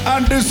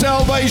unto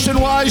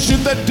salvation. Why should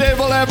the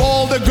devil have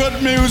all the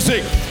good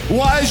music?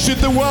 Why should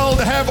the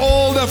world have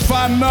all the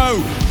fun? No.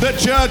 The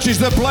church is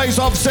the place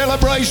of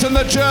celebration.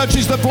 The church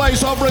is the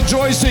place of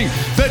rejoicing.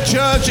 The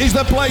church is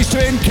the place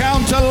to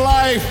encounter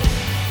life.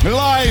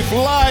 Life.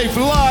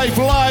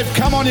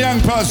 Come on,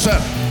 young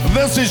person.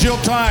 This is your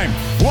time.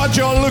 What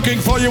you're looking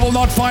for, you will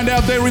not find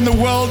out there in the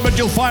world, but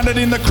you'll find it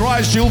in the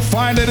Christ. You'll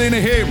find it in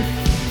him.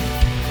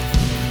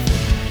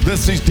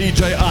 This is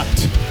DJ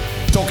Ut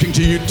talking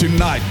to you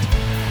tonight.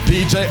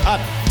 DJ Ut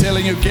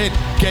telling you get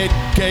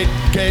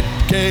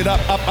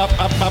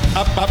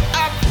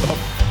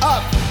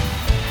up.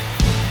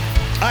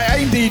 I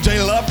ain't DJ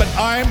Love, but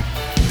I'm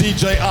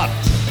DJ Ut.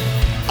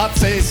 Ut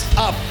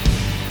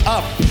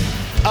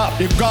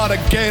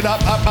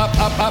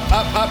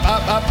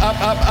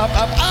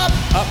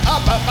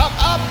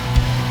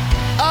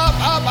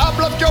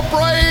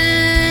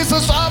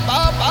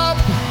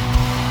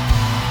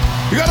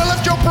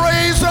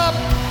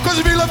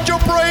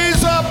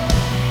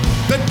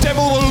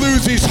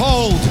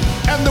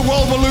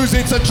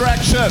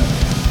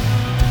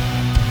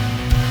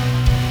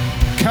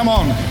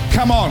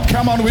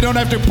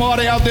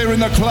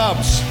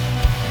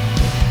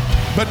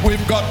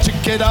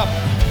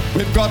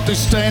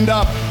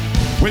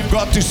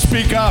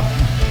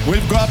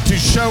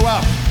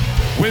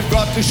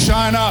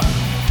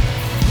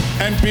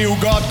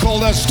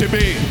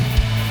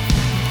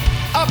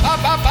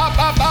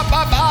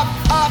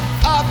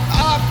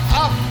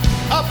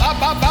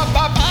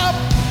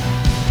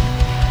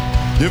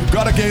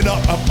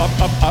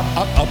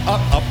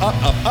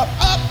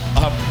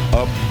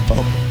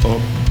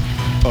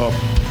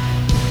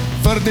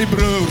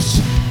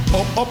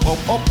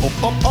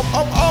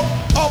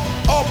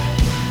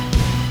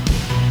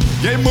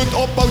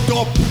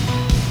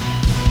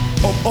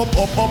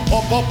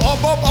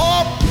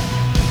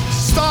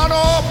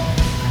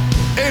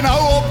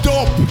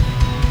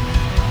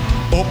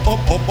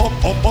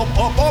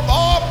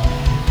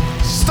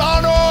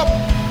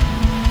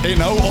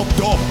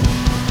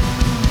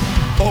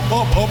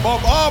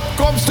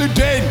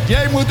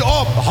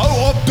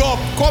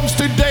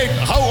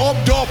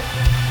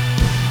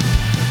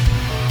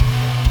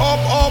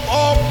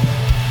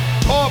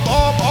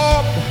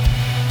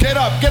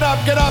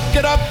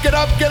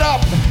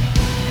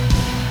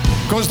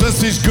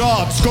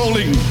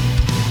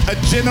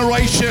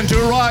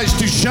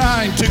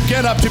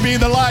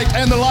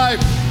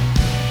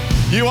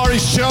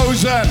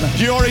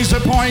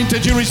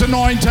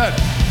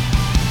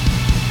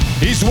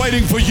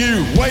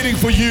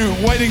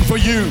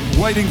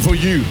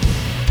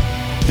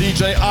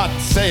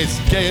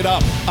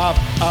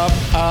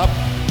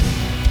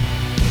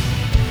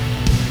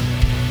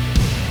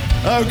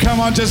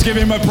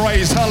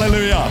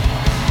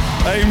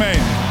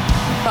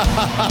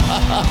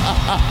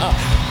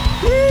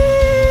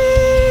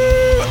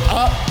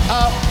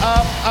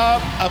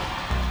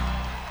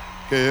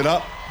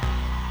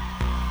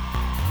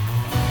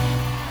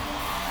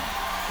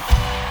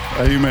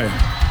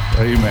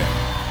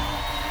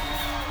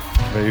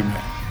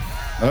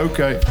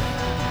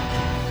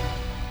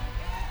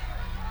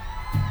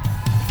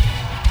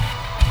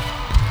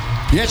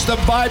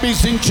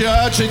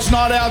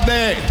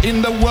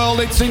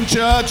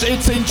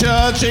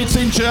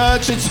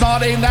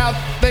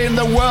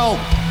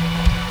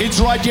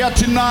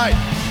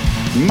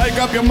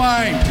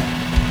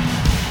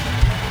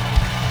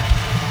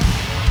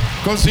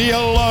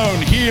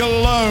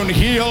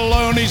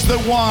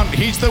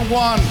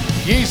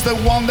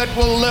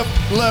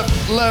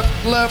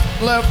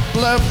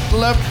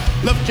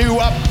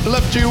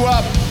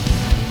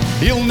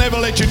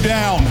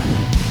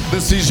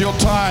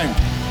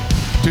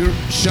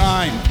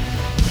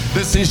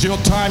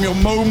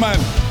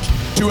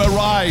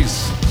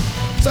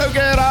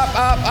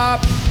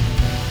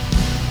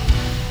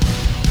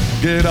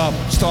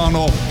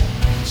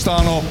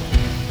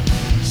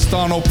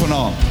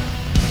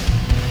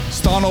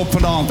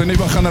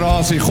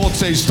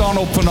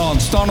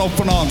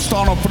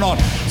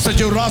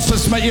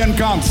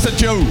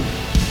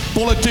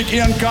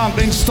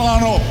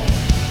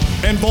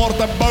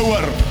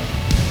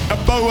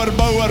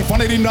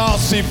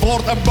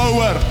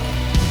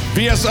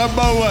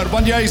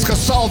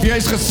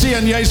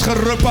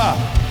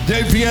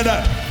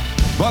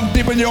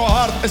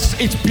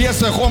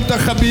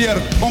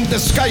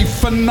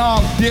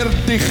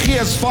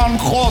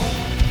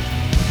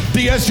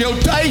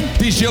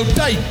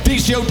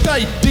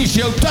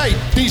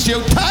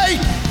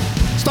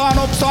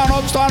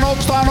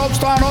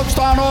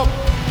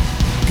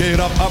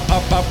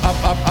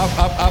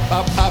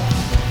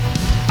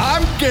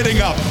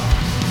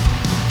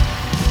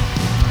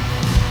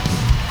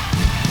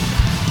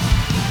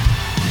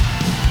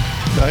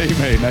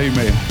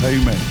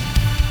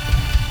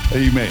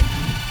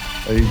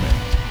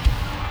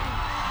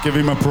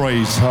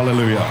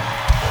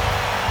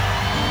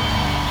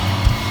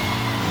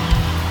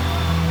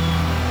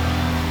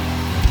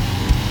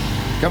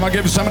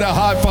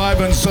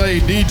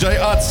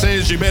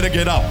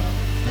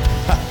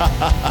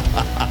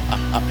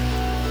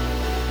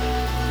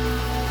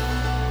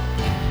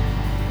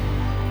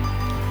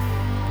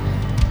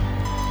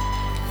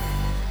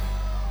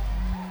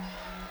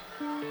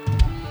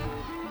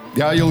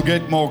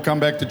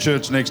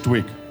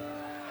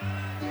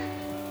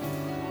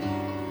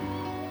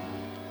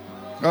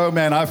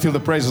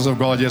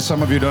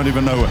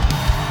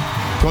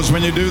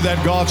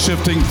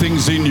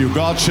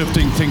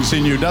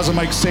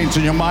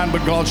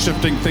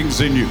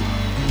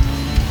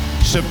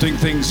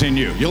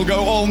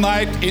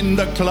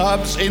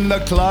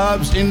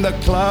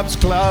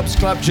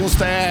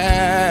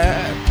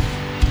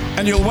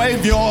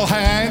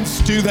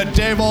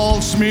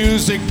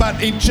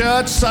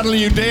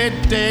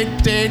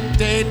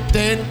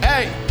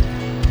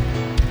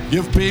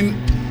You've been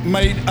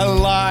made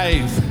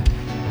alive.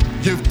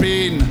 You've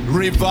been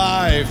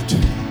revived.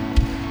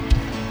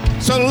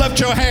 So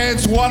lift your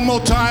hands one more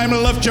time.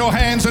 Lift your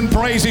hands and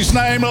praise His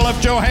name.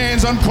 Lift your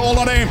hands and call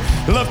on Him.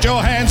 Lift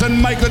your hands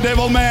and make the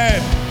devil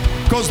mad.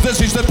 Because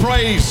this is the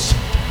praise.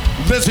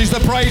 This is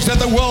the praise that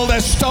the world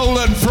has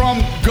stolen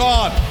from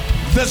God.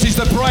 This is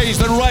the praise,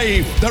 the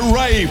rave,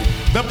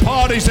 the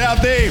parties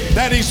out there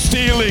that is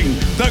stealing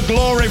the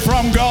glory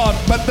from God.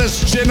 But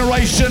this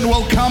generation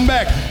will come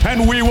back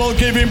and we will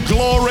give Him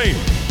glory,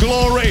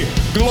 glory,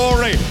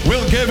 glory.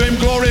 We'll give Him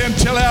glory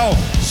until our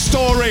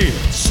story,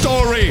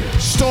 glory,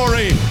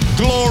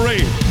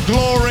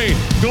 glory,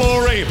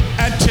 glory,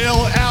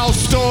 until our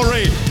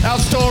story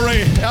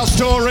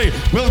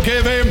will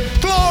give Him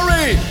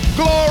glory,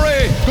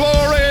 glory,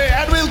 glory,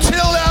 and we'll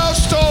tell our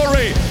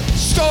story,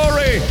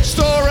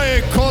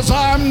 because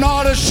I'm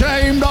not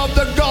ashamed of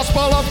the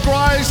gospel of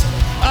Christ.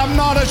 I'm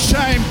not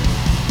ashamed.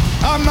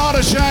 I'm not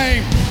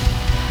ashamed.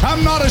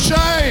 I'm not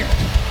ashamed.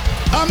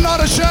 I'm not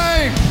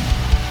ashamed.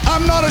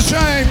 I'm not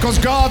ashamed, because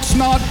God's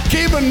not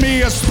given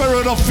me a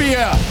spirit of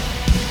fear,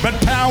 but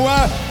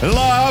power,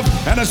 love,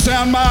 and a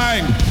sound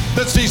mind.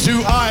 This is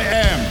who I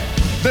am.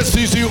 This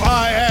is who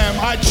I am.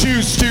 I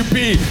choose to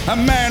be a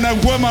man, a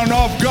woman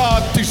of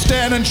God, to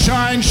stand and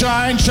shine,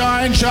 shine,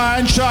 shine,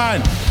 shine,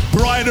 shine.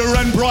 Brighter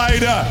and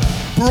brighter,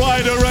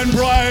 brighter and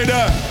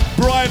brighter,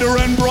 brighter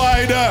and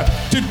brighter,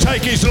 to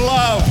take His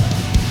love,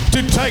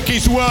 to take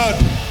His word,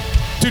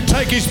 to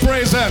take His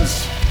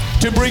presence,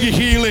 to bring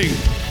healing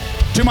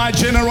to my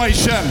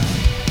generation.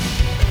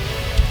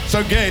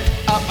 So get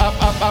up,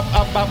 up, up, up,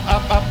 up, up,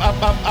 up,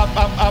 up, up, up,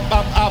 up, up,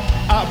 up, up,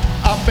 up,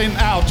 up and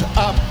out,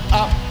 up,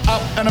 up,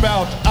 up and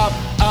about, up,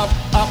 up,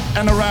 up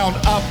and around,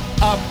 up,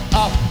 up,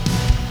 up,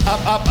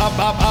 up, up, up,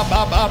 up,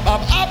 up, up,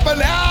 up, up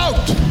and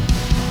out,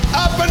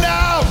 up and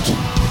out,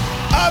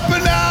 up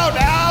and out,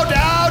 out,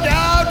 out,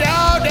 out,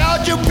 out,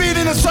 out. You've been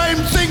in the same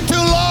thing too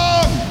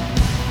long.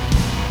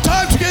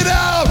 Time to get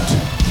out.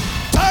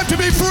 Time to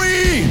be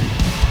free.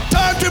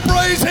 Time to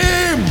praise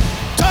Him.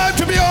 Time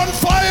to be on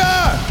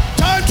fire.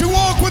 Time to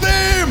walk with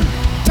Him.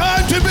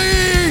 Time to be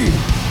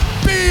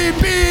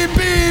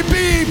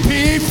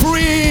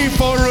free.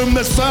 For whom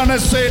the Son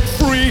has set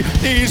free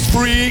is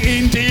free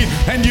indeed.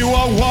 And you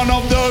are one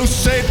of those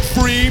set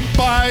free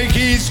by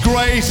His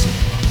grace.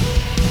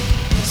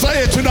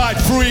 Say it tonight.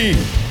 Free,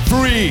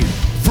 free,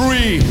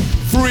 free,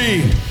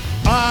 free.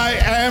 I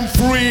am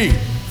free,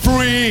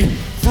 free,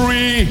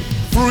 free,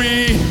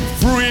 free,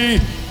 free,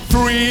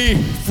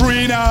 free,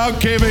 free. Now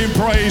give Him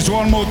praise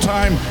one more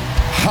time.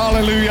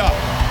 Hallelujah.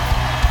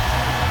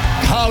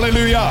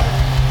 Hallelujah.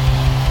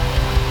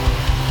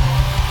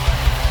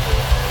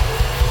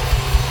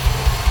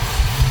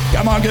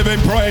 Come on, give Him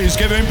praise,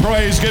 give Him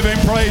praise, give Him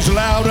praise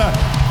louder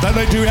than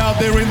they do out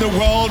there in the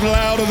world,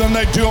 louder than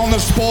they do on the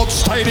sports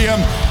stadium,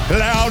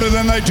 louder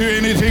than they do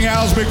anything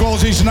else,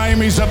 because His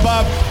name is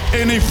above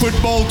any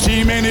football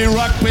team, any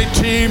rugby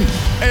team,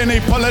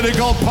 any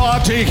political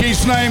party.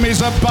 His name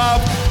is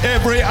above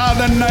every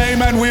other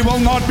name, and we will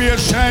not be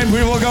ashamed.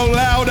 We will go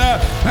louder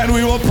and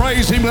we will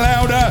praise Him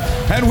louder,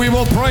 and we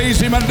will praise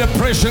Him, and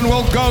depression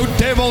will go,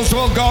 devils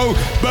will go,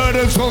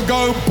 burdens will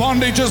go,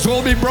 bondages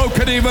will be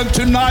broken even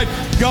tonight.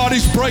 God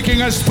is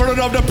breaking a spirit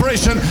of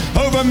depression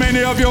over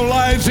many of your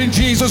lives in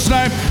Jesus'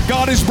 name.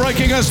 God is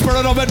breaking a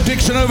spirit of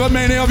addiction over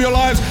many of your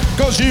lives,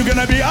 because you're going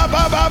to be up,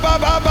 up, up,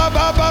 up, up, up,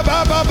 up, up,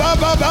 up, up,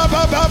 up, up, up,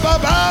 up, up,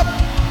 up, up,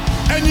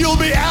 and you'll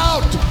be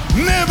out,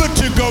 never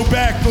to go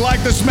back,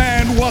 like this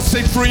man was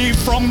set free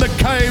from the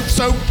cave.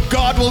 So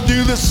God will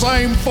do the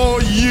same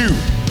for you.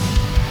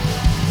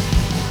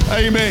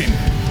 Amen.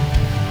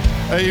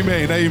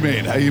 Amen.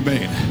 Amen.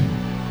 Amen.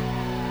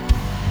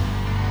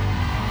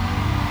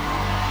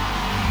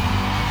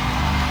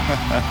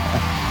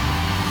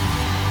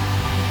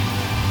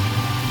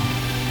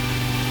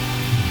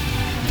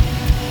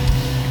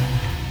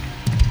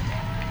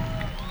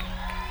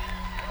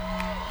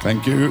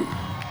 Thank you.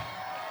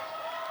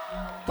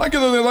 Thank you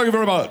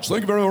very much.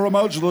 Thank you very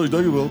much. Thank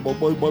you.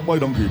 Bye,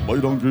 donkey. Bye,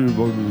 donkey.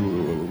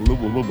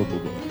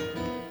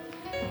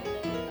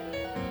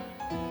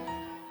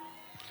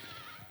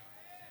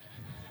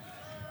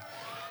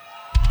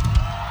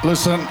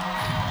 Listen.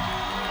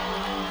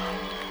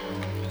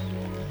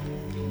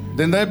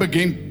 Then they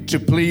begin to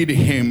plead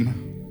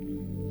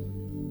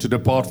Him to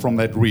depart from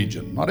that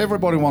region. Not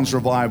everybody wants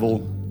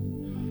revival.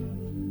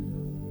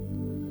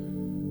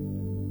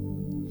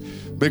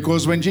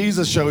 Because when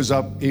Jesus shows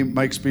up, He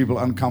makes people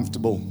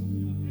uncomfortable.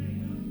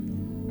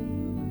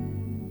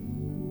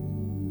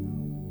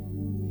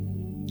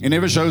 He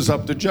never shows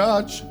up to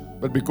judge,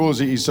 but because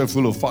He is so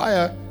full of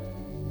fire,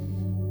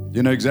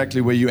 you know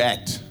exactly where you're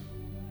at.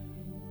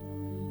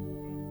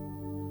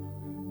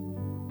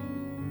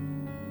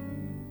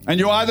 And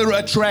you're either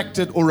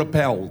attracted or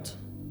repelled.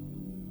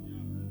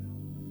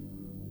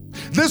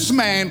 This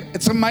man,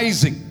 it's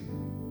amazing,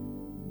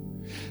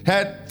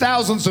 had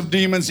thousands of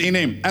demons in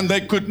him, and they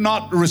could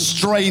not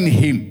restrain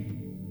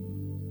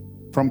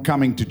him from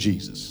coming to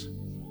Jesus.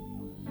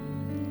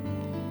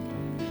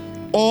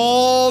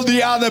 All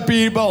the other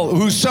people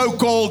who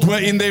so-called were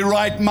in their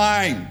right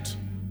mind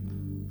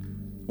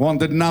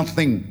wanted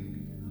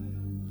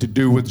nothing to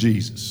do with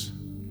Jesus.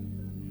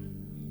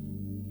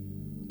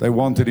 They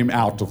wanted him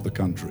out of the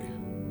country.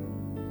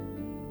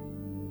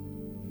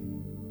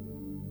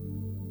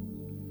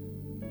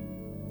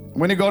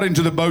 When he got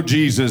into the boat,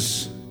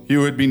 Jesus,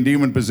 who had been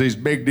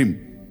demon-possessed, begged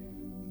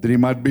him that he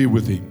might be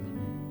with him.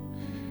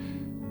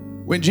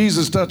 When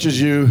Jesus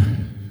touches you,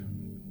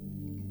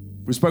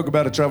 we spoke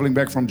about it traveling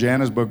back from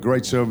Johannesburg,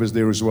 great service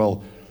there as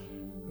well.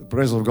 The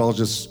presence of God is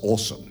just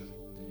awesome.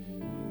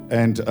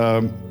 And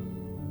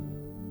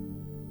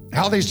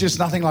how there's just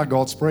nothing like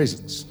God's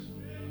presence.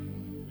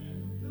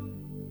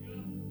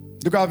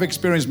 Look, I've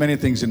experienced many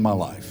things in my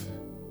life.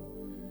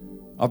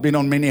 I've been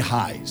on many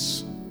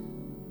highs,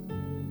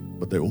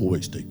 but they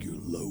always take you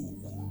low,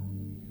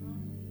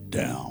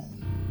 down.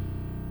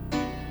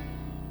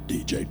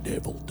 DJ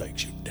Devil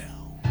takes you down.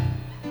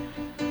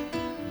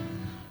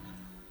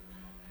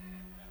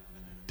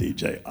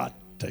 DJ Ut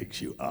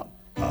takes you up,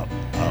 up,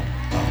 up,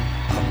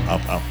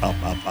 up, up, up,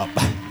 up, up,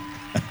 up.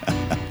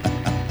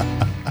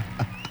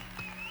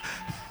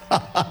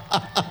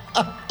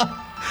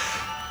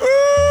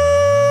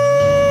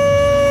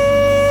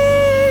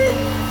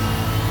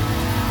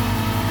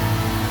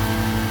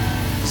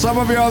 Some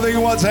of you are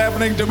thinking, what's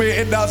happening to me?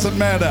 It doesn't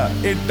matter.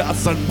 It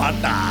doesn't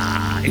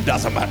matter. It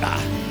doesn't matter.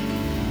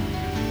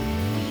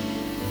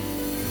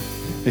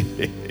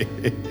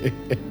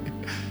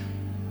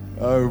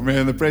 Oh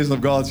man, the presence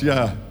of God's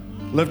here.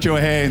 Lift your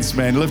hands,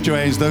 man. Lift your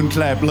hands. Don't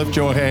clap. Lift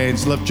your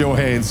hands. Lift your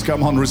hands.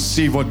 Come on,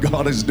 receive what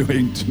God is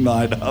doing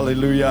tonight.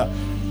 Hallelujah.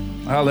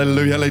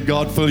 Hallelujah. Let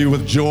God fill you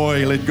with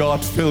joy. Let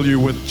God fill you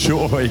with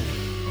joy.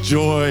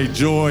 Joy,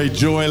 joy,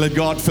 joy. Let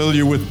God fill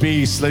you with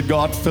peace. Let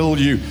God fill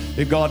you.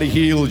 Let God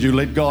heal you.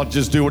 Let God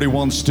just do what He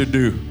wants to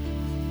do.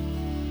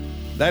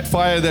 That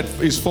fire that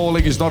is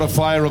falling is not a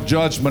fire of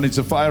judgment. It's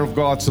a fire of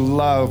God's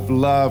love,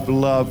 love,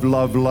 love,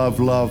 love, love,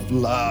 love,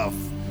 love.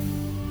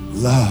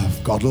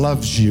 Love. God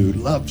loves you,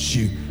 loves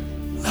you,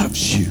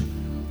 loves you.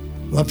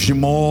 Loves you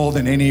more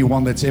than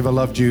anyone that's ever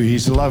loved you.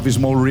 His love is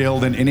more real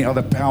than any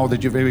other power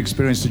that you've ever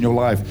experienced in your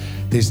life.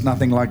 There's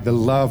nothing like the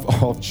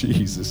love of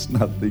Jesus.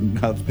 Nothing,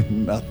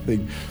 nothing,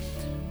 nothing.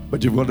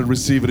 But you've got to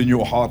receive it in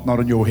your heart, not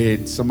in your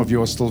head. Some of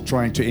you are still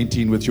trying to enter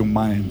in with your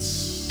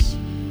minds.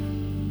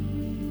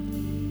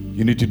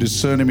 You need to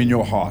discern Him in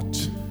your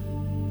heart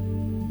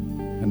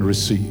and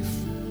receive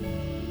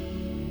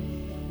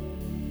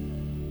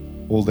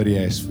all that He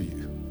has for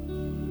you.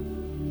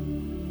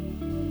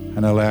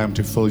 And allow Him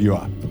to fill you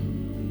up.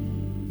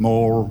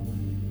 More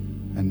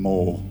and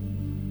more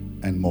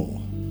and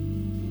more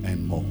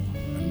and more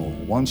and more.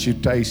 Once you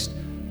taste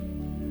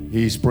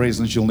His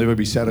presence, you'll never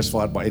be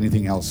satisfied by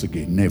anything else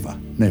again. Never,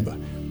 never,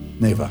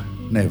 never,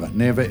 never,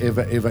 never,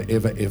 ever, ever,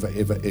 ever, ever,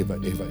 ever, ever,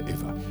 ever,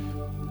 ever.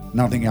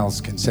 Nothing else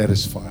can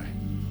satisfy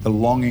the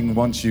longing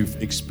once you've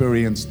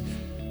experienced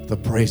the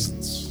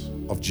presence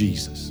of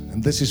Jesus.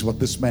 And this is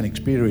what this man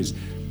experienced.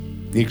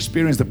 He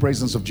experienced the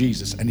presence of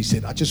Jesus, and he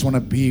said, I just want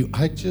to be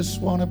with you. I just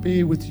want to be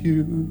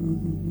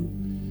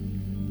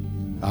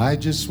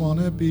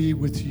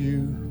with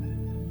you.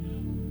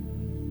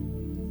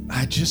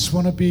 I just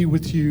want to be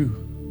with you.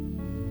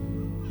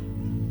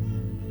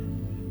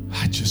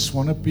 I just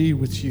want to be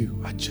with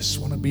you. I just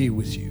want to be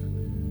with you.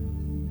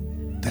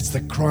 That's the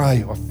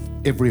cry of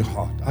every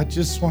heart. I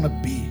just want to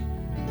be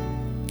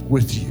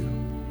with you.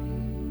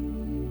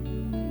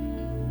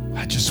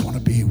 I just want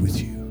to be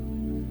with you.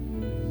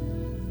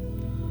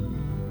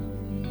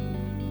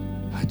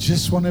 I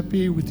just want to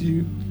be with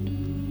you.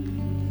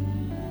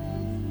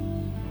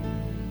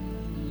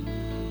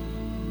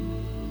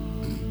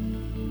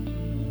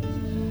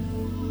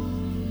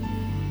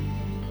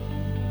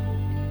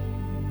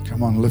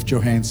 Come on, lift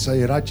your hands,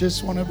 say it. I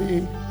just want to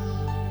be.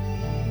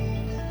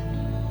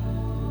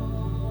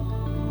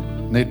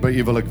 Net by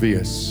ewig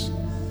wees.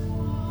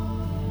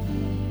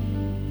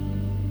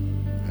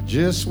 I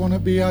just want to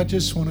be, I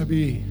just want to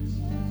be.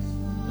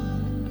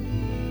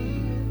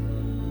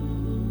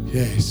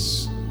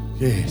 Yes,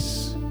 yes.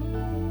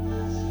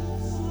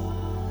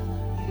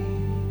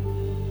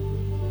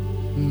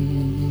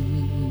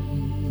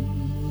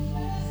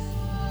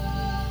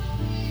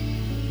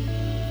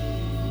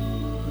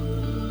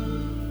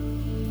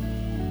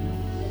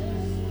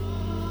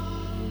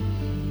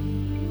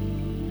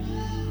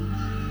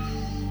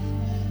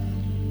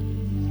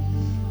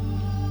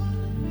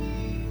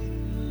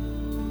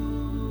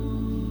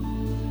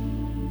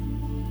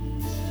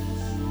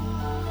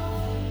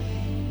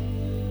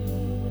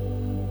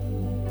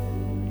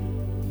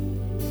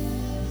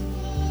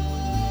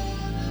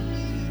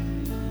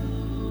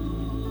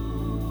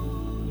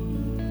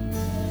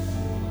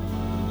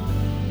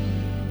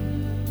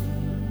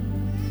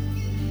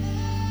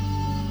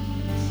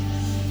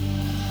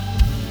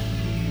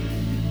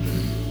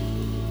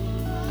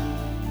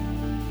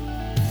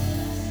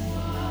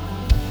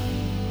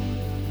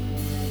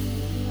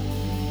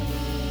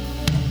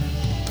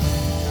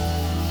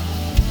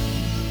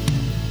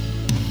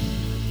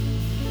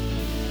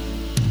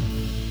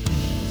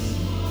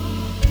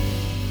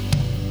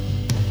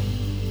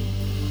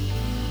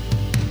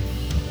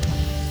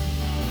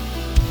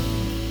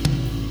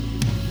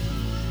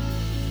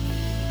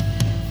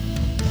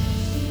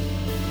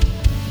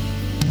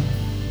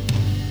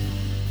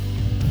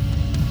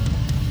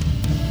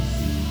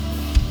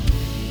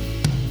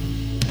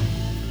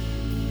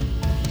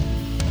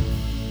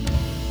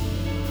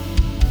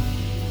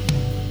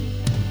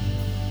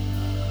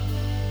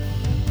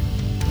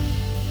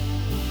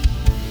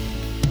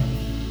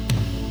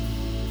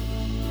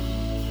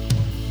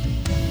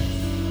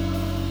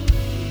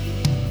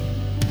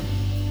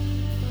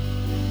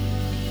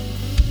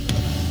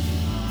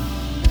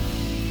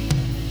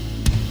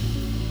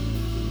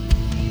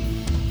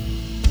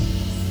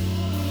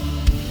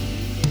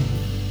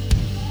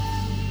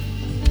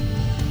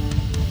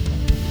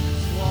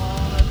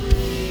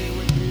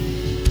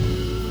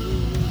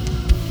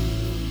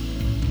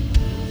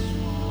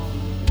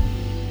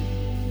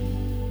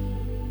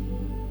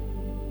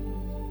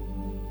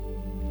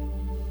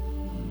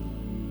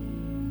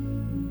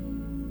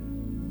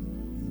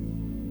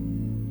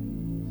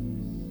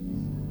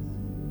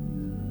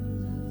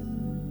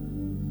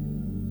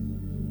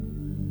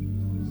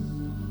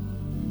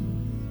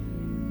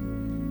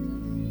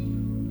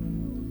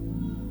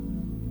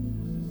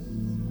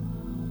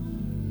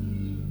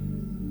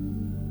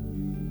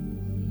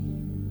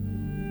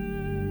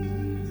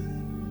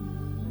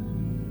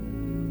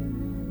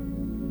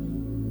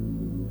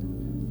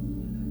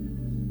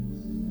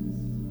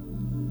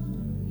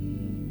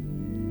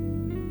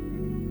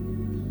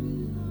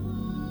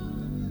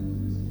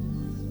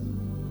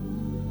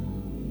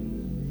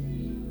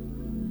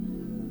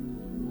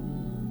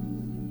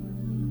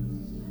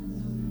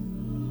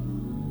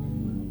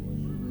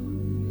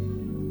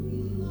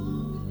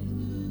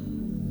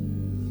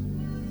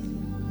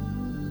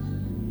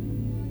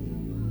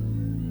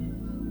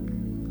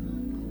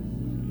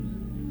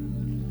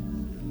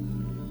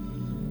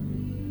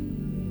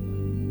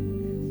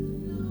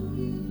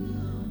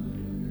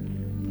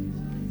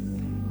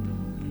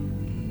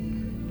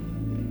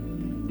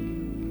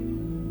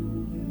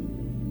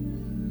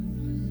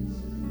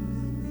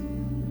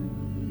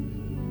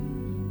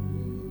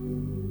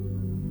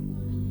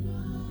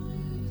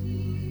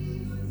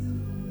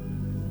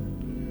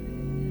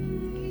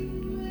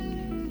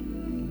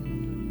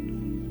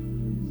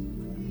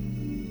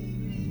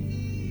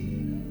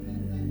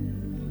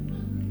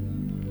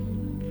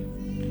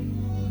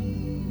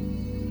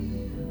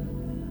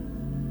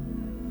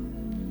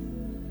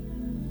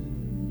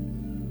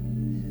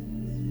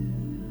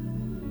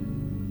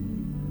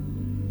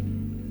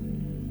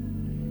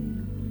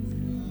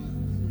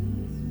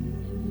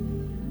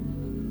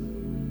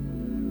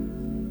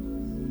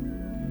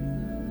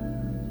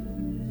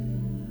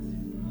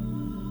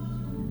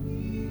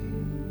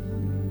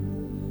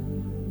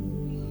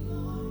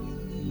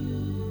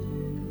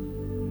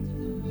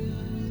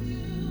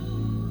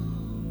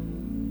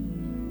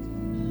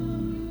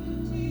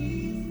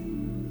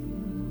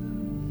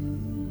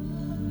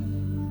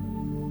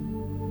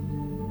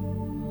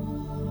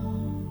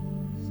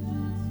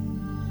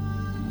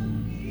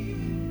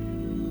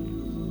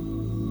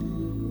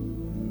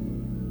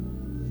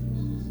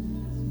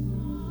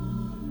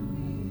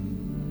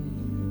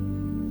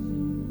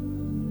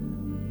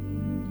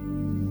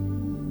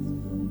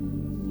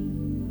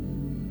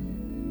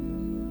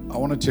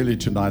 want to tell you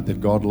tonight that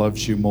God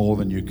loves you more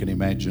than you can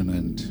imagine,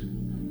 and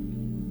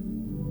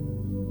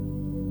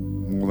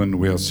more than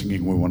we are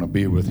singing, we want to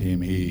be with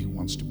Him. He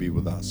wants to be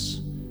with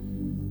us.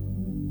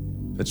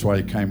 That's why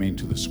He came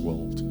into this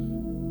world.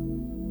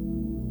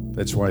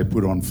 That's why He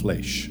put on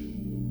flesh,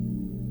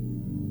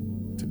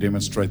 to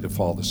demonstrate the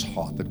Father's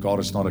heart, that God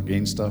is not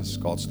against us.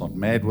 God's not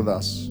mad with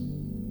us.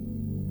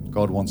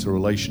 God wants a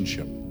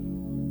relationship.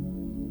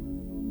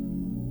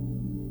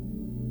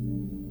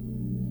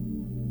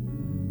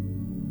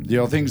 There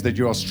are things that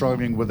you are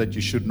struggling with that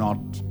you should not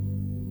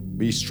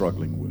be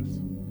struggling with.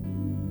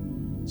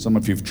 Some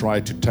of you have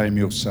tried to tame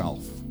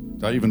yourself.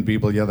 There are even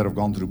people here that have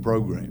gone through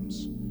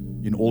programs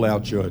in all our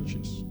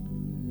churches,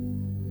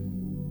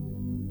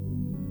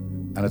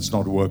 and it's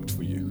not worked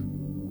for you.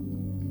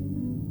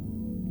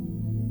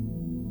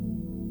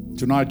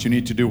 Tonight you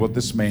need to do what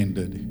this man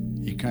did.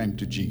 He came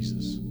to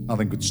Jesus.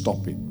 Nothing could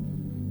stop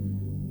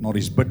him. Not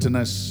his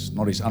bitterness,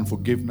 not his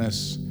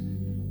unforgiveness,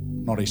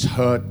 not his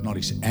hurt, not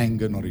his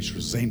anger, not his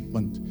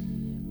resentment,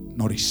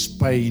 not his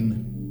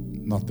pain,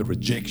 not the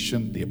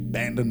rejection, the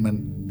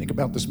abandonment. Think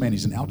about this man.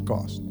 He's an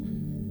outcast.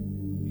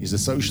 He's a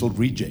social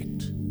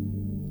reject.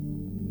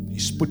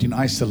 He's put in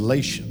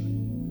isolation.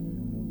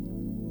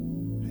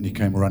 And he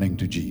came running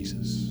to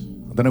Jesus.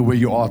 I don't know where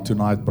you are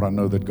tonight, but I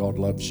know that God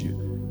loves you.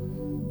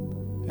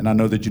 And I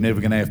know that you're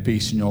never going to have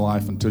peace in your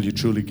life until you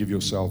truly give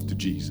yourself to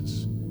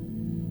Jesus.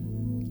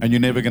 And you're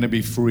never going to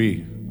be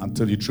free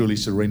until you truly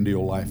surrender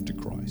your life to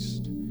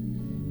Christ.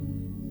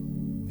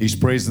 His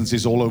presence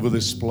is all over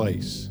this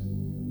place.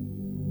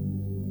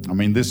 I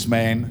mean, this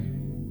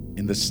man,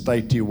 in the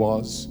state he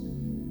was,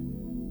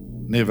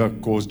 never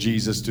caused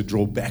Jesus to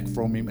draw back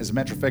from him. As a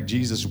matter of fact,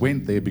 Jesus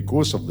went there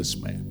because of this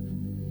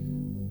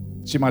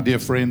man. See, my dear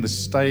friend, the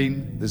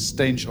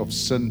stench of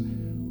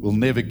sin will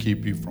never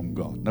keep you from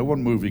God. No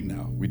one moving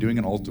now. We're doing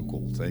an altar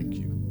call. Thank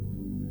you.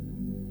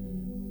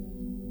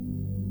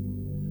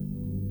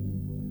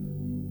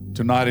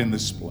 Tonight in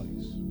this place,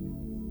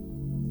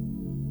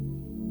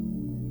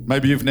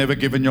 maybe you've never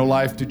given your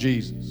life to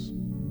Jesus.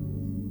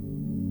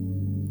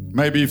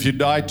 Maybe if you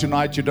died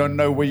tonight, you don't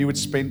know where you would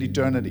spend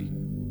eternity.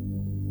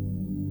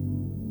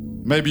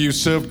 Maybe you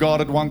served God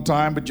at one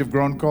time, but you've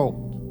grown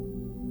cold.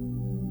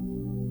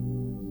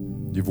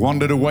 You've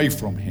wandered away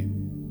from Him.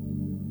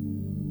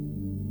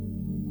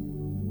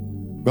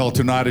 Well,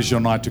 tonight is your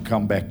night to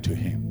come back to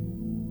Him.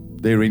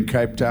 There in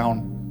Cape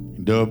Town,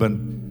 in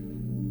Durban,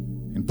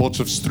 in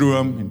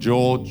Potchefstroom, in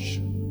George,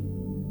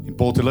 in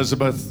Port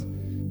Elizabeth,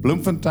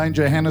 Bloemfontein,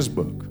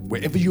 Johannesburg,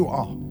 wherever you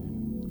are.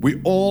 We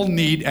all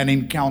need an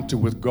encounter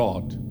with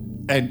God.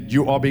 And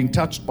you are being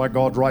touched by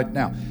God right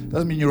now.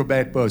 Doesn't mean you're a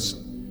bad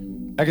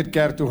person. Ek het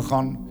kerk toe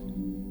gegaan,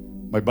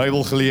 my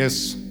Bybel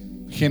gelees,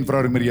 geen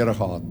verhouding met die Here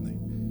gehad nie.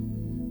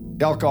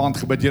 Elke aand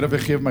gebid, Here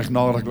vergeef my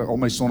genade, al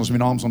my sondes, my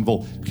naam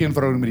wil. Geen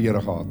verhouding met die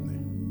Here gehad nie.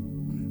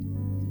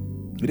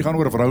 Hierdie gaan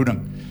oor 'n verhouding.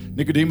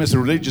 Nicodemus, a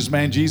religious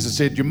man, Jesus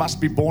said, you must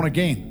be born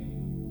again.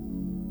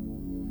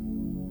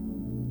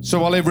 So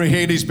while every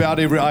head is bowed,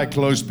 every eye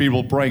closed,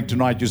 people praying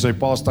tonight, you say,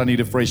 Pastor, I need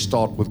a fresh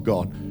start with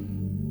God.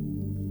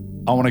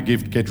 I want to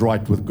get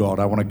right with God.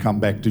 I want to come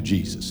back to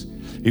Jesus.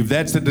 If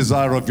that's the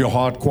desire of your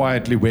heart,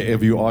 quietly,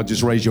 wherever you are,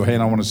 just raise your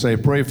hand. I want to say a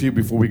prayer for you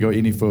before we go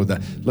any further.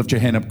 Lift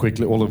your hand up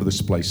quickly all over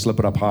this place. Slip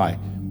it up high.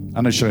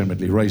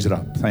 Unashamedly. Raise it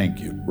up. Thank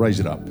you. Raise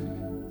it up.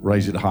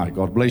 Raise it high.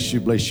 God bless you,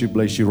 bless you,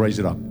 bless you. Raise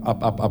it up.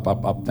 Up, up, up,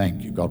 up, up.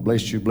 Thank you. God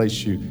bless you,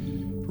 bless you.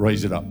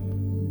 Raise it up.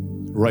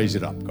 Raise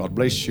it up. God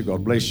bless you,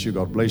 God bless you,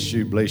 God bless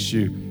you, bless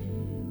you.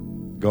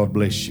 God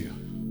bless you.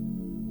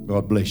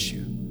 God bless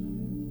you.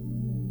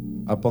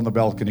 Up on the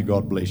balcony,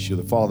 God bless you.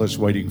 The Father's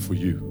waiting for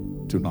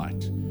you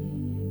tonight.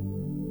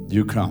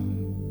 You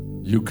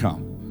come. You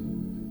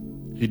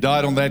come. He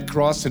died on that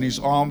cross and His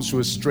arms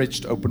were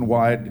stretched open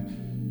wide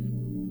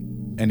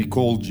and He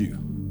called you.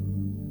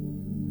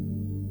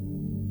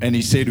 And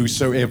He said,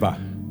 whosoever.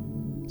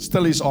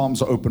 Still His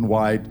arms are open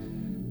wide.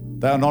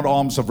 They are not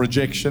arms of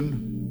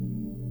rejection.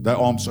 They're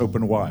arms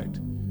open wide.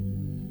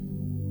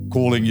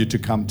 Calling you to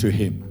come to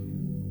Him.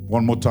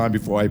 One more time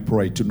before I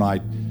pray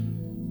tonight.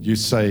 You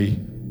say,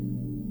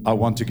 I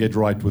want to get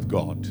right with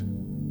God.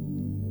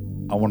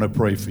 I want to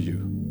pray for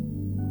you.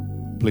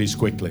 Please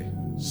quickly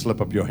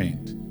slip up your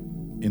hand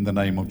in the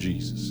name of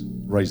Jesus.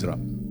 Raise it up.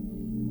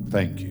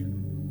 Thank you.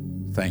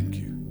 Thank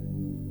you.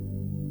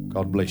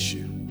 God bless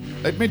you.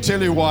 Let me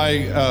tell you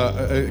why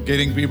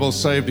getting people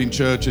saved in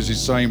churches is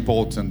so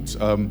important.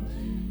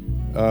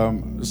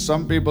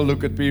 Some people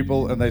look at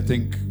people and they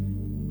think,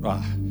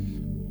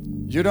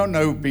 you don't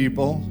know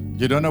people.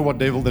 You don't know what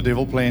the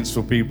devil plans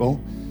for people.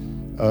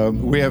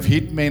 We have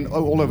hitmen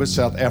all over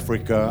South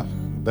Africa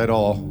that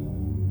are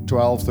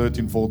 12,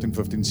 13, 14,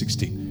 15,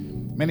 16.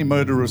 Many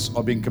murderers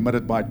are being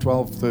committed by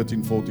 12,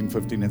 13, 14,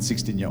 15, and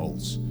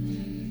 16-year-olds.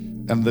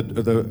 And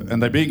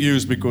they're being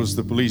used because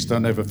the police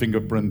don't have a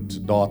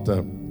fingerprint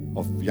data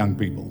of young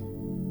people.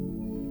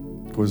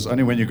 Because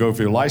only when you go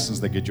for your license,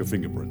 they get your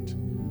fingerprint.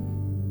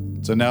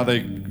 So now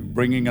they're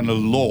bringing in a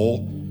law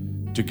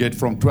to get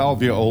from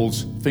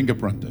 12-year-olds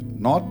fingerprinted.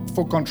 Not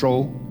for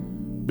control,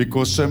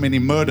 because so many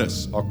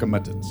murders are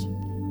committed.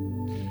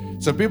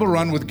 So people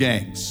run with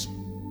gangs.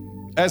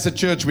 As a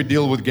church, we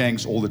deal with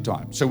gangs all the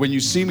time. So when you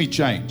see me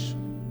change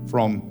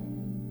from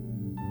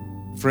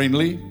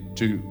friendly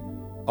to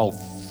I'll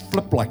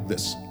flip like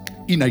this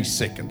in a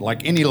second,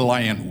 like any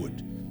lion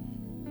would,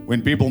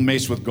 when people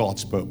mess with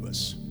God's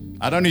purpose.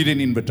 I don't need an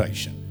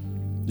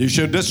invitation. You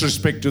show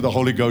disrespect to the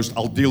Holy Ghost,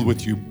 I'll deal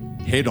with you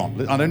head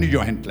on. I don't need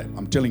your hand clap.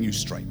 I'm telling you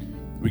straight.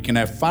 We can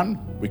have fun,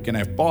 we can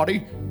have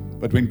party,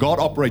 but when God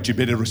operates, you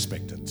better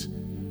respect it.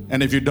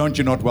 And if you don't,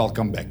 you're not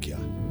welcome back here.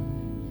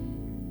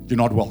 You're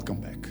not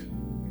welcome back.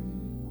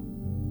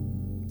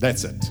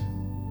 That's it.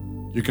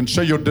 You can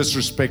show your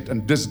disrespect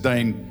and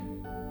disdain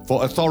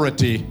for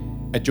authority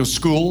at your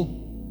school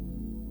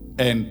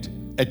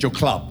and at your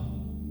club.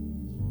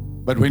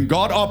 But when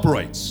God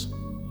operates,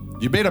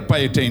 you better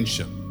pay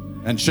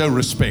attention and show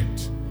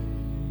respect.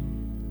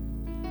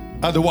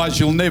 Otherwise,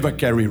 you'll never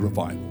carry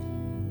revival.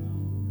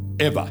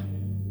 Ever.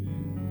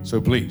 So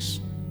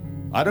please,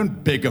 I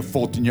don't beg a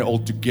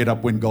 14-year-old to get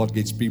up when God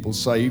gets people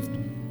saved.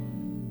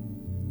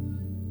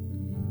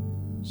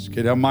 Let's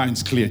get our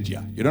minds cleared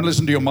here. You don't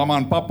listen to your mama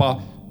and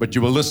papa, but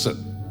you will listen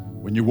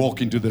when you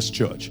walk into this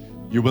church.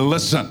 You will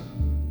listen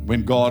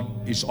when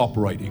God is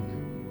operating.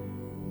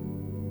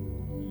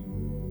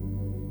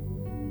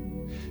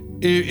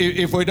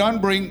 If we don't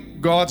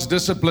bring God's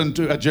discipline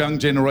to a young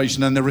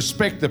generation and they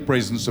respect the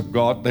presence of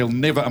God, they'll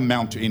never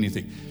amount to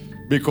anything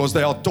because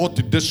they are taught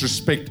to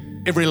disrespect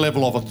every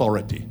level of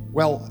authority.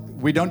 Well,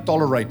 we don't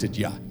tolerate it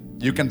here.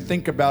 You can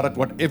think about it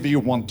whatever you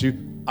want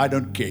to. I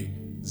don't care.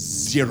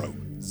 Zero.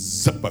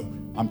 Zippo.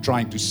 I'm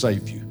trying to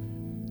save you.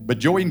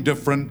 But your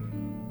indifferent,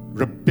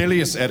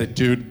 rebellious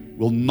attitude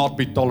will not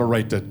be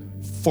tolerated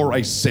for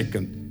a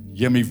second.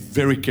 Hear me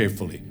very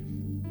carefully.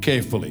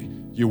 Carefully.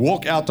 You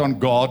walk out on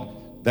God,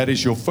 that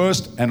is your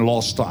first and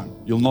last time.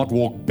 You'll not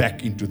walk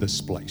back into this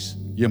place.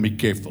 Hear me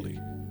carefully.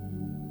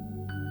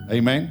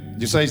 Amen.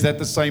 You say, is that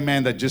the same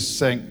man that just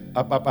sang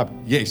up, up, up?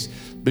 Yes,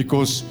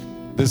 because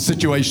the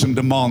situation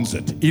demands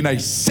it in a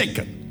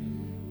second.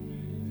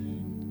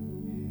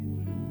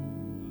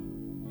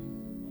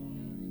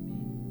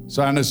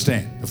 So I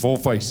understand the four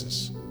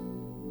faces.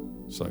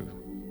 So,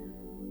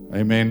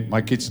 amen.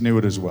 My kids knew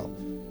it as well.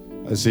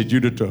 I said, you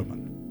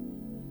determine.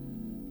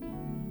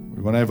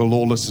 We want to have a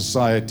lawless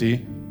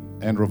society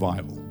and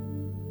revival.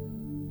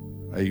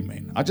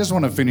 Amen. I just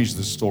want to finish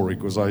this story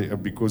because I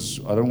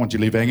don't want you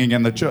to leave hanging.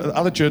 And the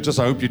other churches,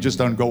 I hope you just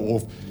don't go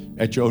off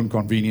at your own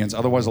convenience.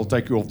 Otherwise, I'll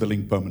take you off the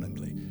link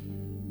permanently.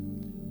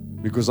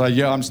 Because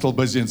I'm still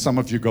busy and some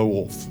of you go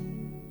off.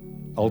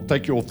 I'll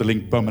take you off the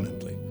link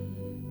permanently.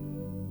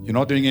 You're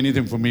not doing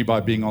anything for me by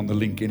being on the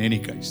link in any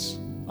case.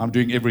 I'm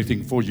doing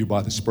everything for you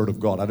by the Spirit of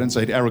God. I didn't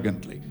say it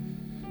arrogantly.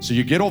 So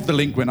you get off the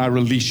link when I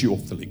release you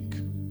off the link.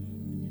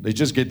 Let's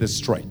just get this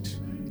straight.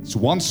 It's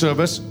one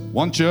service,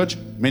 one church,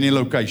 many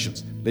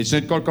locations. Let's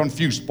not get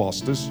confused,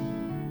 pastors.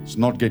 Let's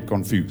not get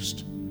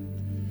confused.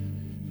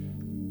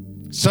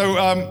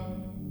 So,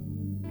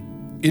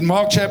 in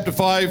Mark chapter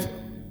 5,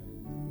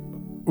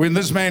 when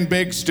this man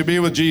begs to be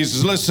with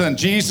Jesus, listen,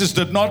 Jesus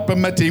did not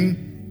permit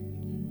him,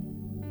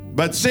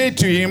 but said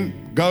to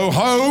him, go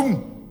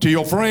home to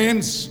your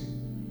friends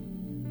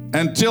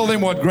and tell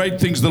them what great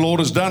things the Lord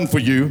has done for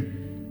you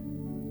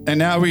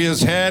and how he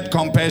has had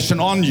compassion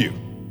on you.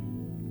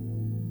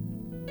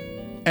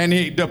 And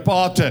he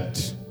departed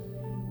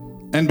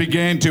and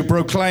began to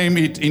proclaim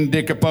it in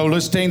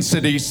Decapolis, 10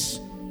 cities,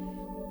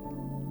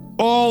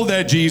 all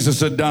that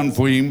Jesus had done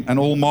for him, and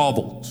all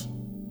marveled.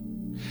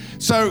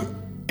 So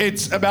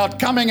it's about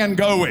coming and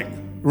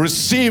going,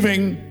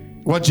 receiving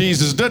what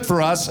Jesus did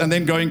for us, and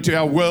then going to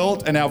our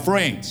world and our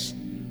friends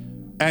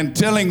and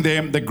telling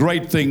them the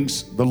great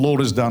things the Lord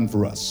has done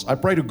for us. I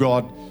pray to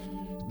God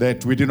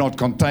that we do not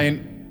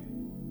contain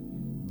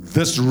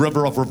this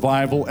river of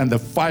revival and the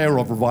fire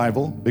of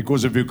revival,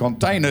 because if you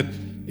contain it,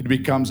 it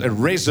becomes a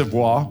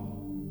reservoir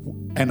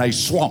and a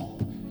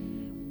swamp.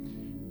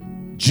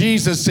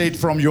 Jesus said,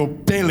 from your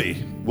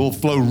belly will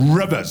flow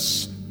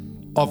rivers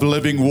of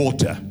living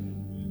water.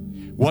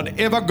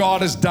 Whatever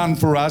God has done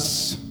for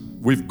us,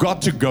 we've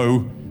got to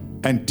go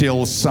and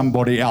tell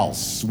somebody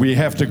else. We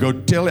have to go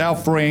tell our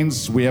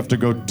friends. We have to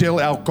go tell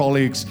our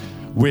colleagues.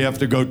 We have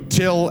to go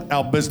tell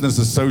our business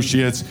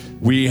associates.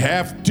 We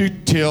have to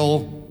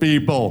tell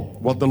people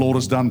what the Lord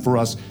has done for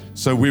us.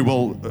 So we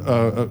will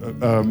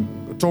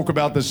talk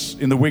about this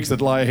in the weeks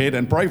that lie ahead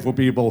and pray for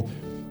people.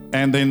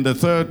 And then the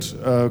third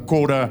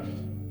quarter,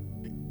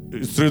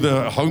 through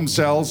the home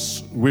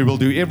cells, we will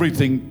do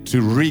everything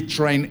to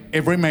retrain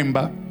every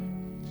member,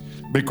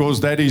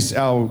 because that is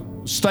our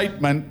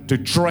statement, to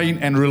train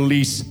and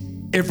release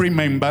every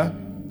member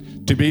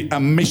to be a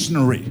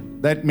missionary.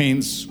 That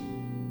means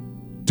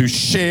to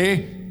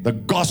share the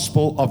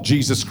gospel of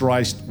Jesus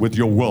Christ with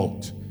your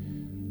world.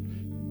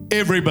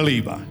 Every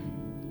believer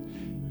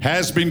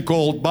has been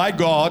called by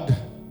God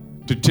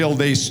to tell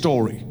their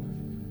story.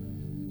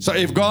 So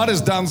if God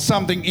has done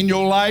something in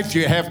your life,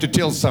 you have to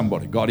tell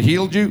somebody. God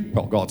healed you,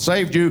 well, God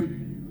saved you,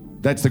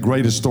 That's the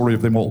greatest story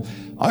of them all.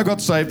 I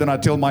got saved and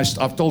I've told my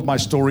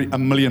story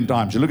 1,000,000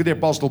 times. You look at the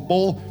Apostle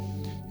Paul,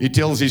 he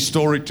tells his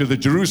story to the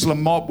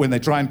Jerusalem mob when they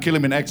try and kill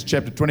him in Acts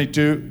chapter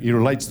 22. He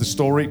relates the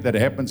story that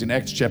happens in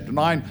Acts chapter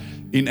 9.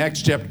 In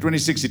Acts chapter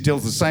 26, he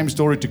tells the same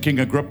story to King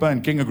Agrippa.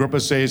 And King Agrippa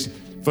says,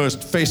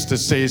 first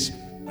Festus says,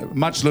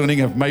 much learning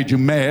have made you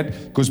mad,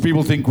 because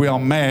people think we are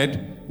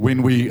mad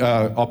when we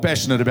are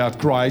passionate about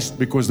Christ,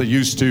 because they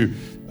used to,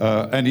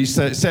 and he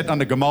sat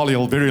under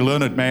Gamaliel, very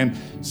learned man.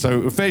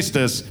 So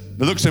Festus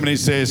looks at him and he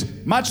says,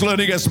 much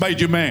learning has made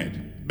you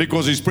mad,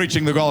 because he's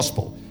preaching the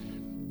gospel.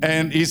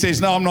 And he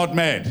says, no, I'm not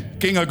mad.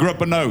 King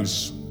Agrippa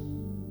knows.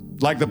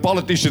 Like the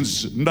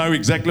politicians know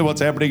exactly what's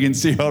happening in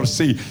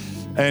CRC.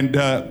 And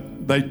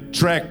they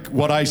track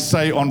what I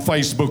say on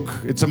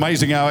Facebook. It's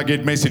amazing how I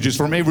get messages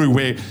from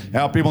everywhere,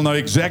 how people know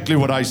exactly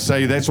what I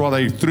say. That's why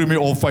they threw me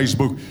off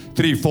Facebook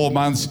 3-4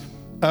 months.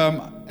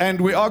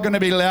 And we are going to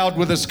be loud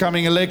with this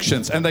coming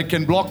elections. And they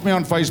can block me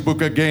on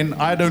Facebook again.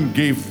 I don't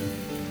give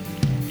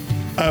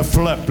a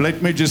flip.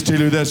 Let me just tell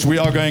you this. We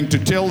are going to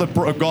tell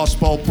the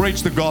gospel,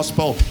 preach the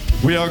gospel.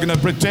 We are going to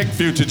protect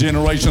future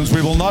generations.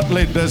 We will not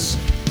let this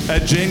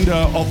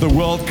agenda of the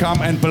world come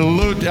and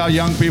pollute our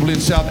young people in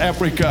South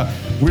Africa.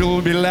 We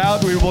will be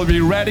loud, we will be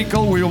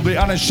radical, we will be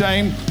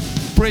unashamed,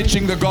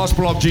 preaching the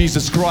gospel of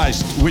Jesus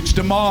Christ, which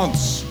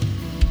demands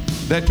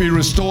that we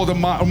restore the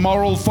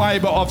moral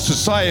fiber of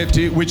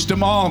society, which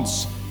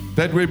demands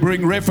that we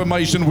bring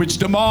reformation, which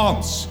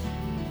demands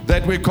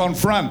that we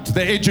confront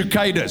the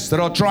educators that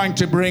are trying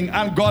to bring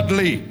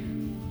ungodly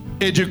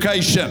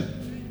education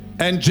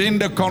and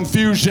gender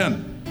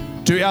confusion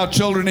to our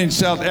children in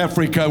South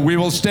Africa. We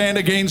will stand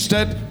against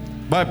it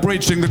by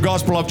preaching the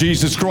gospel of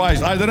Jesus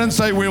Christ. I didn't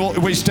say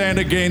we stand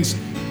against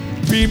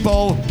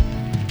people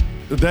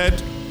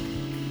that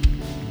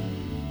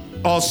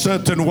are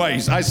certain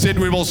ways. I said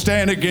we will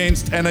stand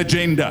against an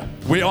agenda.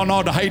 We are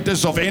not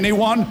haters of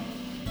anyone,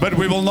 but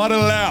we will not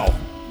allow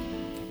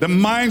the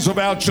minds of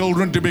our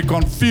children to be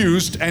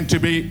confused and to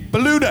be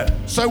polluted.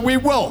 So we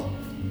will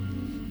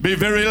be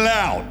very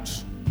loud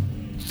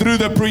through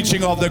the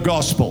preaching of the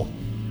gospel.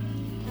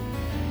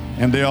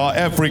 And there are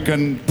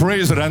African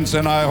presidents,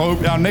 and I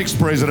hope our next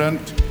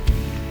president,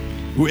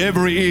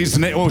 whoever he is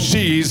or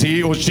she is,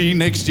 he or she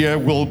next year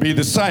will be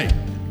the same.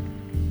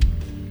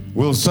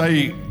 Will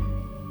say,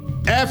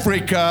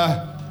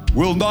 Africa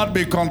will not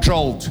be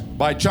controlled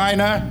by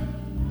China,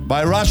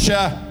 by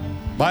Russia,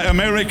 by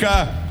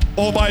America,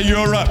 or by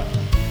Europe.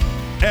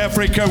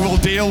 Africa will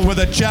deal with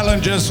the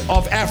challenges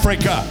of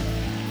Africa.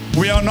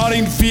 We are not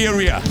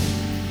inferior.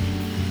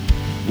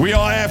 We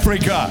are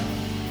Africa.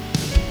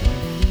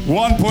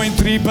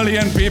 1.3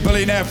 billion people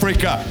in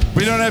Africa.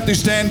 We don't have to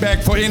stand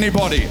back for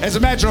anybody. As a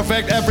matter of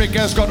fact, Africa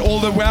has got all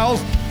the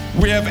wealth.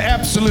 We have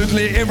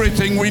absolutely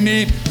everything we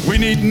need. We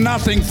need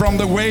nothing from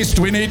the West.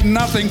 We need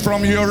nothing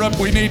from Europe.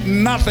 We need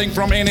nothing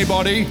from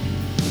anybody.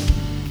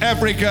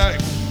 Africa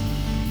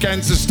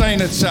can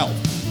sustain itself.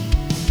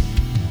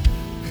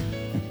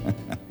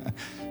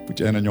 Put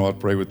your hand on your heart,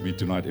 pray with me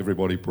tonight.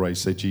 Everybody pray.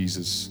 Say,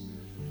 Jesus,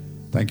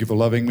 thank you for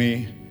loving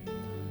me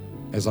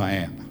as I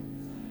am.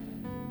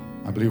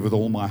 I believe with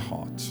all my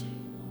heart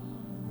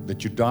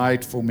that you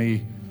died for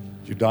me.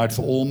 You died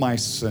for all my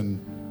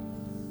sin.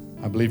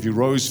 I believe you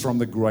rose from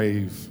the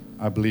grave.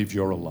 I believe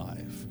you're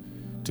alive.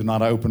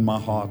 Tonight I open my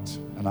heart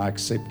and I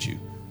accept you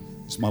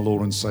as my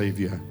Lord and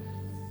Savior.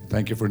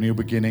 Thank you for a new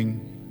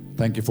beginning.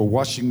 Thank you for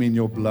washing me in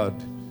your blood.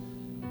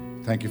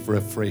 Thank you for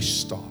a fresh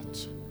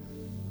start.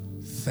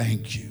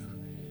 Thank you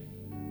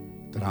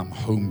that I'm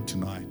home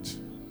tonight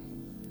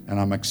and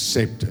I'm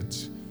accepted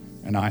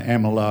and I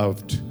am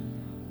loved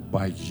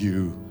by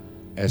you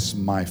as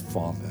my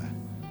Father,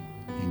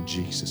 in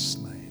Jesus'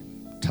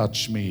 name.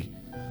 Touch me,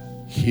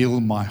 heal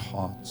my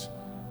heart,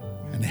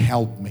 and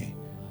help me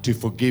to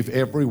forgive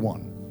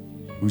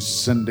everyone who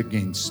sinned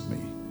against me.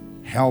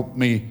 Help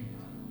me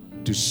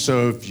to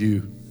serve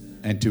you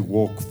and to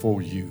walk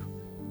for you,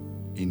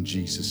 in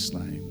Jesus'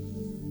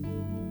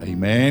 name.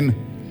 Amen,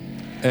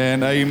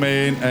 and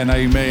amen, and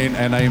amen,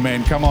 and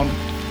amen. Come on.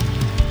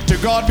 To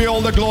God be all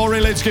the glory.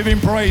 Let's give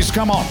him praise.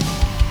 Come on.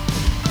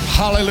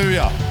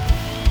 Hallelujah.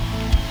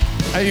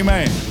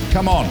 Amen.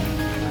 Come on.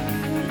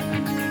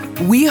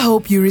 We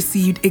hope you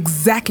received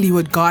exactly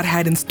what God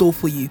had in store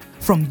for you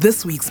from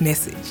this week's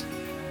message.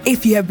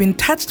 If you have been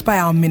touched by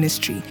our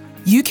ministry,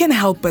 you can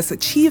help us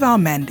achieve our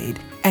mandate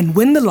and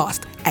win the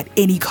lost at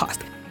any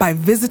cost by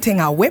visiting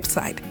our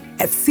website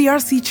at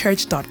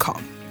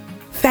crcchurch.com.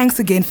 Thanks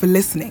again for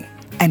listening,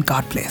 and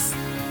God bless.